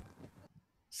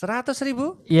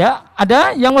 100.000. Ya,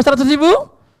 ada yang mau 100.000?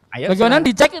 Ayo. Bagaimana silakan.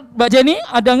 dicek Mbak Jenny?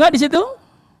 Ada nggak di situ?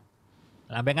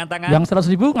 Lambaikan tangan. Yang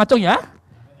 100.000 ngacung ya?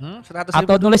 100.000.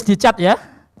 Atau nulis di chat ya?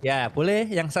 Ya, boleh.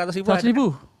 Yang 100.000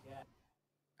 100.000.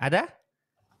 ada?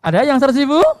 Ada yang 100.000?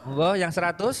 Monggo yang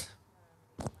 100.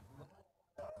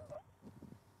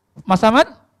 Mas Ahmad?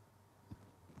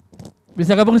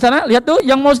 Bisa gabung di sana? Lihat tuh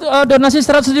yang mau donasi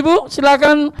 100.000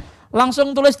 silakan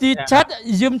langsung tulis di chat,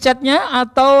 Zoom chatnya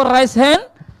atau raise hand.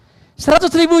 100.000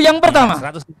 yang pertama.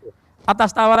 100.000. Atas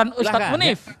tawaran Ustadz Silakan,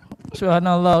 Munif.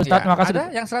 Subhanallah Ustadz, Ya, makasih. ada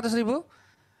yang 100.000?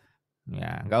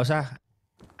 Ya, nggak usah.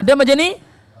 Ada Mbak Jenny?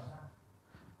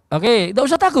 Oke, nggak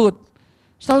usah takut.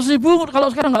 100.000 kalau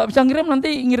sekarang nggak bisa ngirim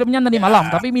nanti ngirimnya nanti malam.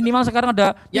 Tapi minimal sekarang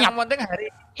ada Yang niat. penting hari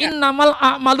Innamal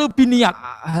a'malu biniat.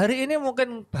 hari ini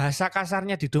mungkin bahasa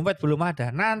kasarnya di dompet belum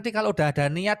ada. Nanti kalau udah ada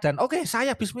niat dan oke,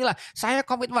 saya bismillah, saya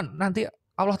komitmen, nanti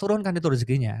Allah turunkan itu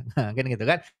rezekinya. Kan gitu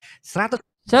kan. 100.000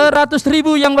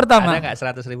 yang pertama. Ada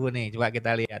nggak 100.000 nih? Coba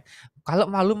kita lihat. Kalau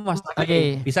malu Mas,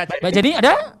 Oke. bisa Mbak Jenny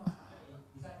ada?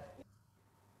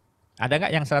 Ada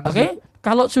nggak yang 100.000? Oke.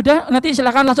 Kalau sudah nanti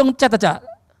silakan langsung chat aja.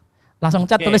 Langsung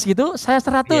chat tulis gitu, saya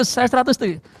 100, saya 100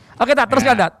 tuh. Oke,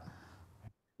 teruskan Dat.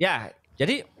 Ya,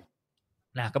 jadi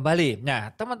nah kembali. Nah,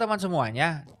 teman-teman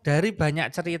semuanya, dari banyak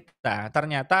cerita,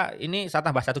 ternyata ini saya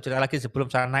tambah satu cerita lagi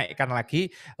sebelum saya naikkan lagi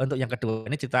untuk yang kedua.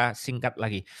 Ini cerita singkat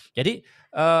lagi. Jadi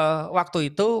waktu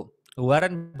itu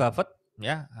Warren Buffett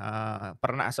ya,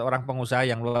 pernah seorang pengusaha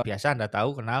yang luar biasa, Anda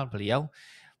tahu, kenal beliau.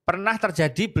 Pernah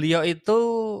terjadi beliau itu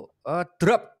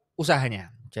drop usahanya.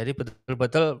 Jadi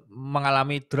betul-betul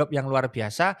mengalami drop yang luar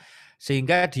biasa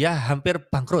sehingga dia hampir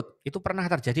bangkrut. Itu pernah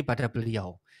terjadi pada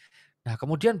beliau. Nah,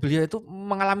 kemudian beliau itu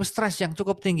mengalami stres yang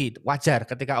cukup tinggi. Wajar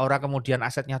ketika orang kemudian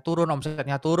asetnya turun,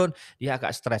 omsetnya turun, dia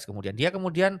agak stres kemudian. Dia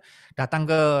kemudian datang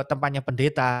ke tempatnya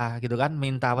pendeta gitu kan,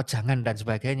 minta wejangan dan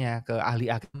sebagainya ke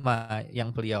ahli agama yang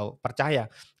beliau percaya.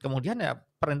 Kemudian ya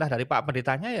perintah dari Pak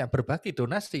Pendetanya ya berbagi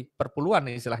donasi perpuluhan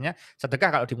istilahnya, sedekah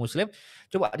kalau di muslim,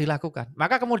 coba dilakukan.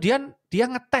 Maka kemudian dia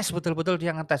ngetes, betul-betul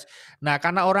dia ngetes. Nah,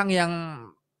 karena orang yang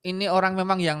ini orang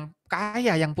memang yang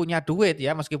kaya, yang punya duit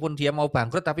ya, meskipun dia mau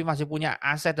bangkrut tapi masih punya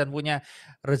aset dan punya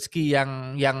rezeki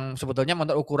yang sebetulnya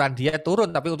menurut ukuran dia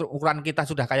turun, tapi untuk ukuran kita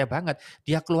sudah kaya banget.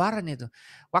 Dia keluaran itu.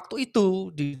 Waktu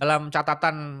itu di dalam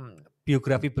catatan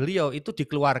biografi beliau itu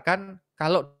dikeluarkan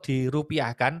kalau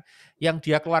dirupiahkan, yang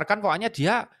dia keluarkan pokoknya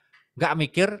dia nggak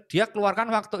mikir, dia keluarkan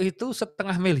waktu itu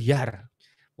 500 miliar.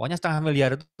 Pokoknya 500 miliar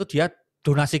itu dia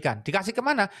donasikan. Dikasih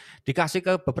kemana? Dikasih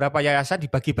ke beberapa yayasan,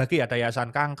 dibagi-bagi. Ada yayasan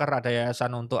kanker, ada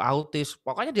yayasan untuk autis.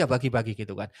 Pokoknya dia bagi-bagi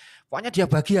gitu kan. Pokoknya dia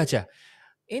bagi aja.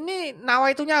 Ini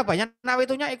nawaitunya apa ya?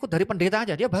 Nawaitunya ikut dari pendeta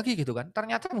aja. Dia bagi gitu kan.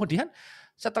 Ternyata kemudian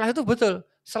setelah itu betul.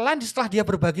 Setelah dia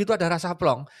berbagi itu ada rasa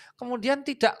plong. Kemudian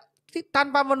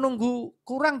tanpa menunggu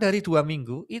kurang dari 2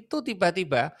 minggu, itu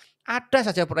tiba-tiba ada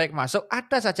saja proyek masuk,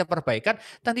 ada saja perbaikan,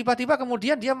 dan tiba-tiba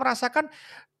kemudian dia merasakan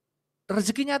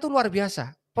rezekinya itu luar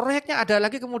biasa. Proyeknya ada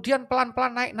lagi kemudian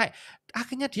pelan-pelan naik-naik.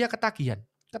 Akhirnya dia ketagihan.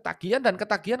 Ketagihan dan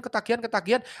ketagihan.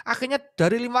 Akhirnya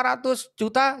dari 500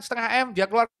 juta setengah M dia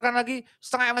keluarkan lagi,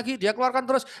 setengah M lagi dia keluarkan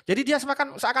terus. Jadi dia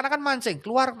seakan-akan mancing,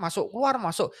 keluar masuk.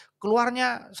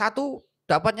 Keluarnya 1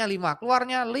 dapatnya 5,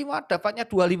 keluarnya 5 dapatnya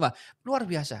 25. Luar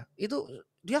biasa. Itu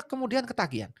dia kemudian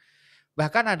ketagihan.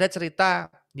 Bahkan ada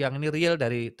cerita yang ini real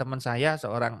dari teman saya,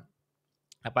 seorang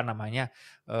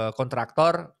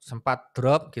kontraktor sempat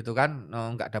drop gitu kan,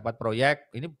 nggak dapat proyek.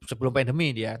 Ini sebelum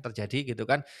pandemi dia terjadi gitu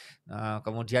kan.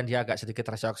 Kemudian dia agak sedikit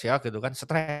terseok-seok gitu kan,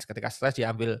 stres. Ketika stres dia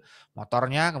ambil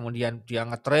motornya, kemudian dia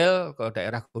ngetrail ke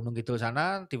daerah Gunung Kidul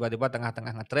sana. Tiba-tiba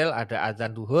tengah-tengah ngetrail ada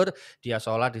azan duhur, dia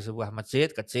sholat di sebuah masjid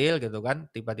kecil gitu kan.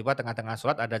 Tiba-tiba tengah-tengah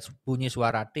sholat ada bunyi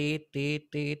suara tit tit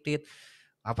tit tit.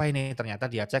 Apa ini? Ternyata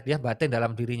dia cek, dia batin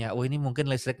dalam dirinya, oh ini mungkin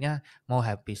listriknya mau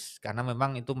habis. Karena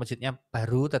memang itu masjidnya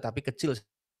baru tetapi kecil,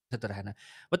 sederhana.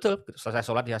 Betul, selesai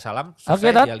sholat dia salam, Oke,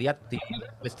 selesai Tat. dia lihat di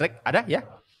listrik, ada ya?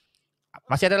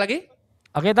 Masih ada lagi?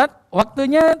 Oke, Tat.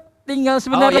 Waktunya tinggal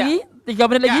sebentar Oh, iya. lagi, 3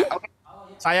 menit lagi. Ya, oke.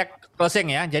 Saya closing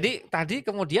ya. Jadi tadi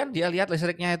kemudian dia lihat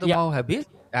listriknya itu Ya. mau habis.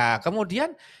 Nah,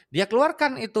 kemudian dia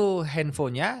keluarkan itu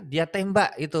handphonenya, dia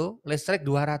tembak itu listrik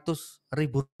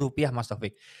 200.000 rupiah, Mas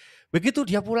Taufik. Begitu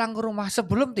dia pulang ke rumah,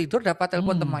 sebelum tidur dapat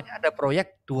telepon temannya ada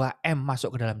proyek 2M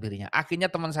masuk ke dalam dirinya. Akhirnya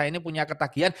teman saya ini punya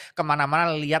ketagihan,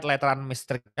 kemana-mana lihat meteran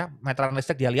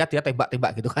listrik dia lihat, dia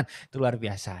tembak-tembak gitu kan. Itu luar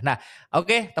biasa. Nah,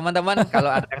 oke, teman-teman,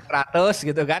 kalau ada yang 100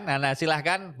 gitu kan, nah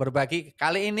silahkan berbagi.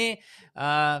 Kali ini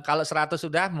kalau 100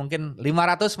 sudah, mungkin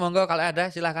 500 monggo kalau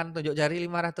ada, silahkan tunjuk jari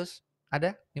 500.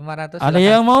 Ada 500? Ada Silahkan.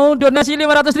 yang mau donasi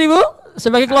 500.000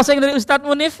 sebagai closing dari Ustadz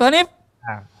Munif Hanif?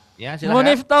 Nah, ya silahkan.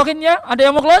 Munif Tauhinnya, ada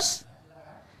yang mau close?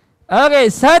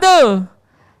 Oke, 1,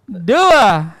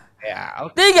 2, Ya,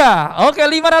 oke. 3. Oke,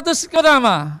 500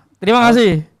 pertama. Terima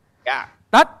kasih. Ya.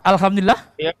 Tat, alhamdulillah.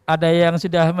 Ya. Ada yang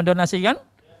sudah mendonasikan.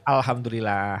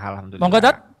 Alhamdulillah. Monggo,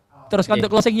 Tat. Teruskan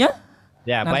untuk closingnya.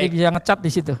 Ya, Nanti baik. bisa ngecat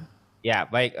di situ. Ya,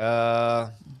 baik.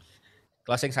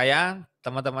 Closing saya,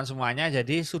 teman-teman semuanya.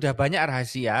 Jadi sudah banyak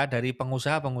rahasia dari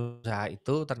pengusaha-pengusaha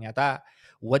itu, ternyata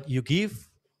what you give,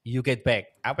 you get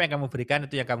back. Apa yang kamu berikan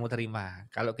itu yang kamu terima.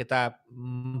 Kalau kita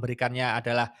memberikannya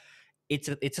adalah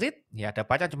icrit, ya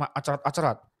dapatnya cuma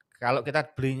ocorot-ocorot. Kalau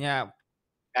kita belinya,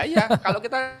 ya kalau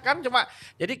kita kan cuma,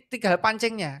 jadi tinggal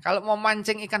pancingnya. Kalau mau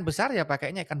mancing ikan besar ya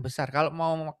pakainya ikan besar. Kalau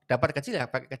mau dapat kecil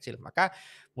ya pakai kecil. Maka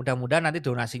mudah-mudahan nanti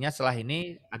donasinya setelah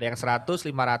ini ada yang 100,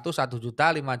 500, 1 juta,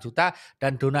 5 juta,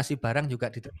 dan donasi barang juga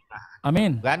diterima.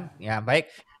 Amin. Kan? Ya baik.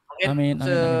 Mungkin Amin.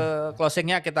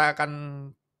 closingnya kita akan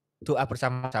doa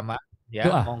bersama-sama. Ya,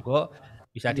 Doa. monggo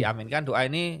bisa diaminkan. Doa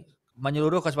ini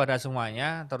menyeluruh kepada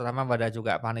semuanya, terutama pada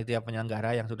juga panitia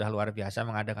penyelenggara yang sudah luar biasa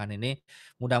mengadakan ini.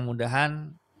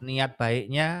 Mudah-mudahan niat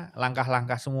baiknya,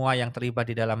 langkah-langkah semua yang terlibat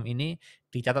di dalam ini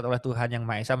dicatat oleh Tuhan Yang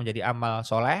Maha Esa menjadi amal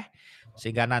soleh,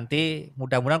 sehingga nanti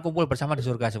mudah-mudahan kumpul bersama di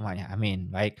surga semuanya.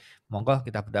 Amin. Baik, monggo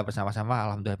kita berdoa bersama-sama.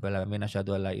 Alhamdulillahirabbil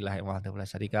asyhadu an la ilaha illallah wa la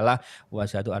syarikalah wa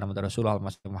asyhadu anna rasulullah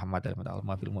Muhammad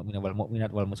fil mu'minin wal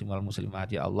mu'minat wal muslimin wal muslimat.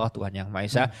 Ya Allah, Tuhan Yang Maha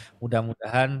Esa,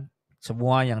 mudah-mudahan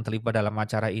semua yang terlibat dalam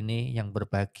acara ini, yang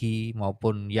berbagi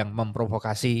maupun yang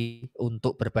memprovokasi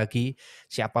untuk berbagi,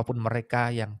 siapapun mereka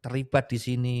yang terlibat di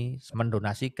sini,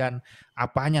 mendonasikan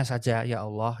apanya saja, ya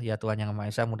Allah, ya Tuhan Yang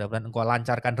Maha Esa, mudah-mudahan Engkau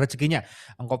lancarkan rezekinya,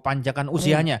 Engkau panjangkan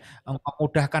usianya, Engkau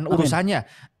mudahkan urusannya,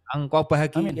 Engkau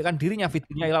bahagiakan dirinya fi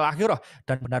dunya ilal akhirah,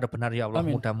 dan benar-benar ya Allah,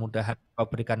 mudah-mudahan Engkau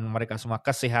berikan mereka semua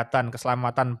kesehatan,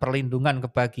 keselamatan, perlindungan,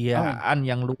 kebahagiaan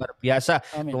yang luar biasa.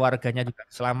 Keluarganya juga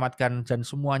selamatkan, dan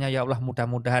semuanya ya Allah,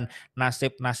 mudah-mudahan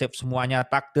nasib-nasib semuanya,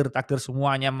 takdir-takdir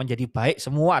semuanya menjadi baik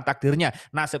semua, takdirnya,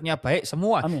 nasibnya baik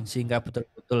semua, sehingga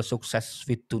betul-betul sukses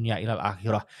fi dunya ilal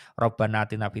akhirah. Rabbana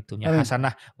atina fid dunya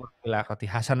hasanah wa fil akhirati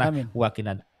hasanah wa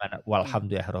qina adzabannar.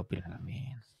 Walhamdulillahirabbil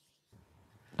alamin.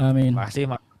 Amin. Terima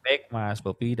kasih. Taufik, Mas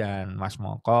Bobi, dan Mas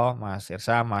Moko, Mas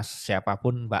Irsa, Mas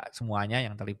siapapun, Mbak semuanya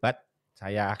yang terlibat.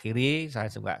 Saya akhiri, saya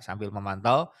juga sambil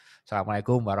memantau.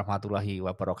 Assalamualaikum warahmatullahi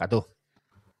wabarakatuh.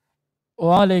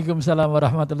 Waalaikumsalam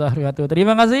warahmatullahi wabarakatuh.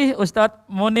 Terima kasih Ustadz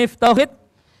Munif Tauhid,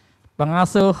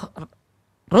 pengasuh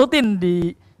rutin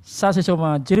di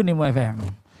Sasisoma Jerunimo FM.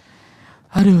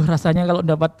 Aduh, rasanya kalau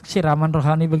dapat siraman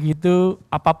rohani begitu,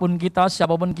 apapun kita,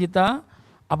 siapapun kita,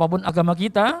 apapun agama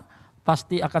kita,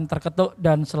 pasti akan terketuk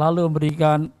dan selalu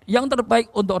memberikan yang terbaik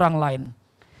untuk orang lain.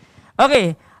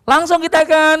 Oke, langsung kita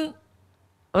akan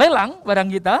lelang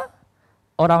barang kita.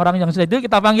 Orang-orang yang sudah itu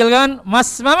kita panggilkan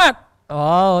Mas Mamat.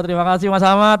 Oh, terima kasih Mas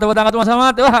Mamat. Tepuk tangan Mas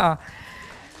Mamat. Wah.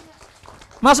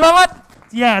 Mas Mamat,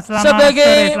 ya,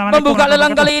 sebagai membuka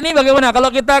lelang kali ini bagaimana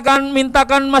kalau kita akan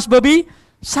mintakan Mas Bobi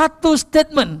satu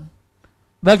statement.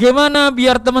 Bagaimana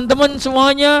biar teman-teman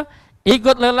semuanya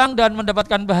ikut lelang dan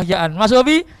mendapatkan bahagiaan. Mas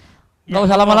Bobi, nggak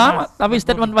usah lama-lama, tapi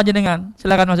statement panjenengan.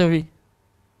 Silakan Mas Bobi.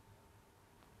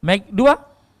 Mic 2,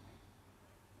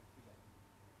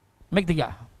 mic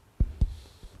 3.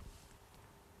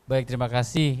 Baik, terima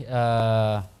kasih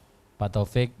Pak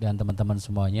Taufik dan teman-teman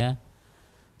semuanya.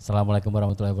 Assalamualaikum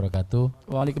warahmatullahi wabarakatuh.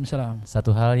 Waalaikumsalam.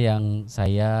 Satu hal yang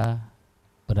saya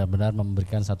benar-benar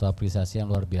memberikan satu apresiasi yang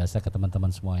luar biasa ke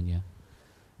teman-teman semuanya.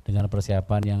 Dengan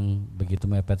persiapan yang begitu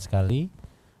mepet sekali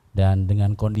dan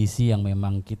dengan kondisi yang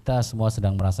memang kita semua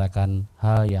sedang merasakan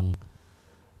hal yang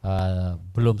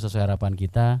belum sesuai harapan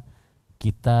kita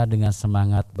dengan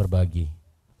semangat berbagi.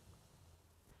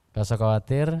 Gak usah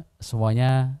khawatir,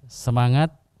 semuanya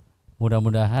semangat.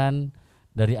 Mudah-mudahan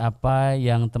dari apa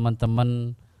yang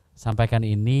teman-teman sampaikan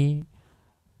ini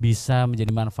bisa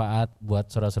menjadi manfaat buat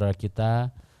saudara-saudara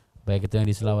kita, baik itu yang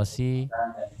di Sulawesi,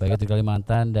 baik itu di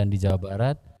Kalimantan dan di Jawa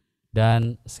Barat,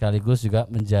 dan sekaligus juga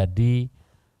menjadi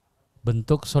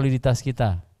bentuk soliditas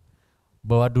kita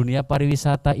bahwa dunia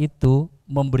pariwisata itu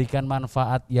memberikan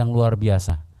manfaat yang luar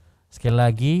biasa. Sekali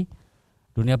lagi,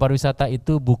 dunia pariwisata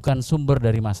itu bukan sumber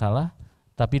dari masalah,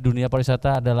 tapi dunia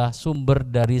pariwisata adalah sumber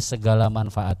dari segala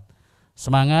manfaat.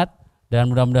 Semangat dan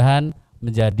mudah-mudahan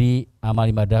menjadi amal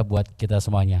ibadah buat kita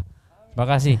semuanya. Terima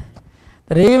kasih.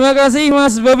 Terima kasih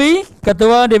Mas Bobi,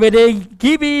 Ketua DPD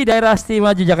GIPI Daerah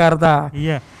Istimewa Yogyakarta.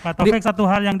 Iya, Pak Taufik, satu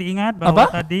hal yang diingat bahwa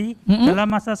tadi dalam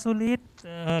masa sulit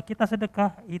kita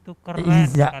sedekah itu keren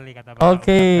sekali kata Pak.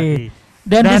 Oke.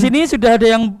 Dan di sini sudah ada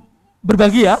yang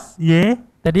berbagi ya? Iya.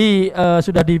 Jadi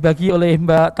sudah dibagi oleh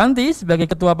Mbak Tanti sebagai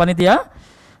ketua panitia,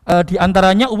 di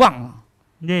antaranya uang.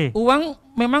 Yeah. Uang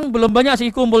memang belum banyak sih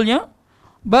kumpulnya,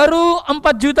 baru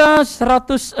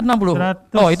 4.160.000.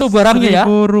 Oh, itu barangnya ya?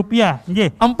 Rupiah.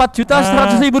 Yeah.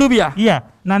 4.100.000 rupiah. Iya.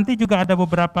 Nanti juga ada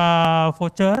beberapa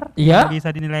voucher yang bisa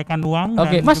dinilaikan uang.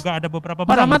 Oke, dan Mas, juga ada beberapa Mas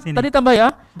barang Ahmad di sini. tadi tambah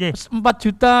ya? Yeah.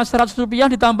 4.100.000 rupiah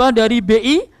ditambah dari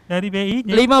BI. Dari BI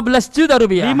 15 juta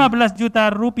rupiah. 15 juta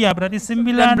rupiah berarti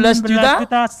 19 juta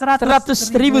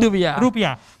 100.000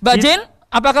 rupiah. Mbak Jadi, Jen,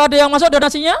 apakah ada yang masuk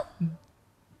donasinya?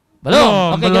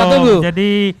 Belum. Oke, kita tunggu.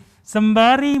 Jadi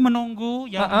sembari menunggu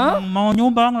yang mau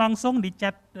nyumbang langsung di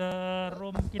chat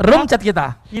room Chat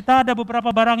kita. Kita ada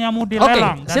beberapa barang yang mau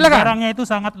dilelang. Dan silakan. barangnya itu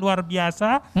sangat luar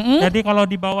biasa. Jadi kalau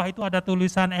di bawah itu ada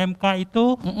tulisan MK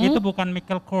itu bukan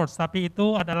Michael Kors, tapi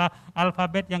itu adalah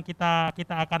alfabet yang kita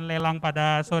akan lelang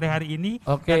pada sore hari ini.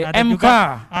 Oke, dan ada MK. juga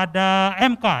ada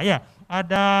MK ya.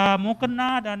 Ada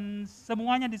mukena dan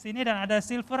semuanya di sini, dan ada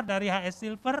silver dari HS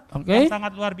Silver yang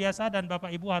sangat luar biasa dan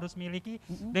Bapak Ibu harus miliki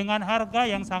dengan harga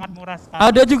yang sangat murah sekali.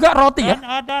 Ada juga roti dan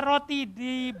ya? ada roti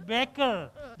di baker.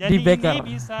 Jadi Di baker.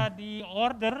 ini bisa di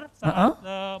order saat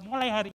mulai hari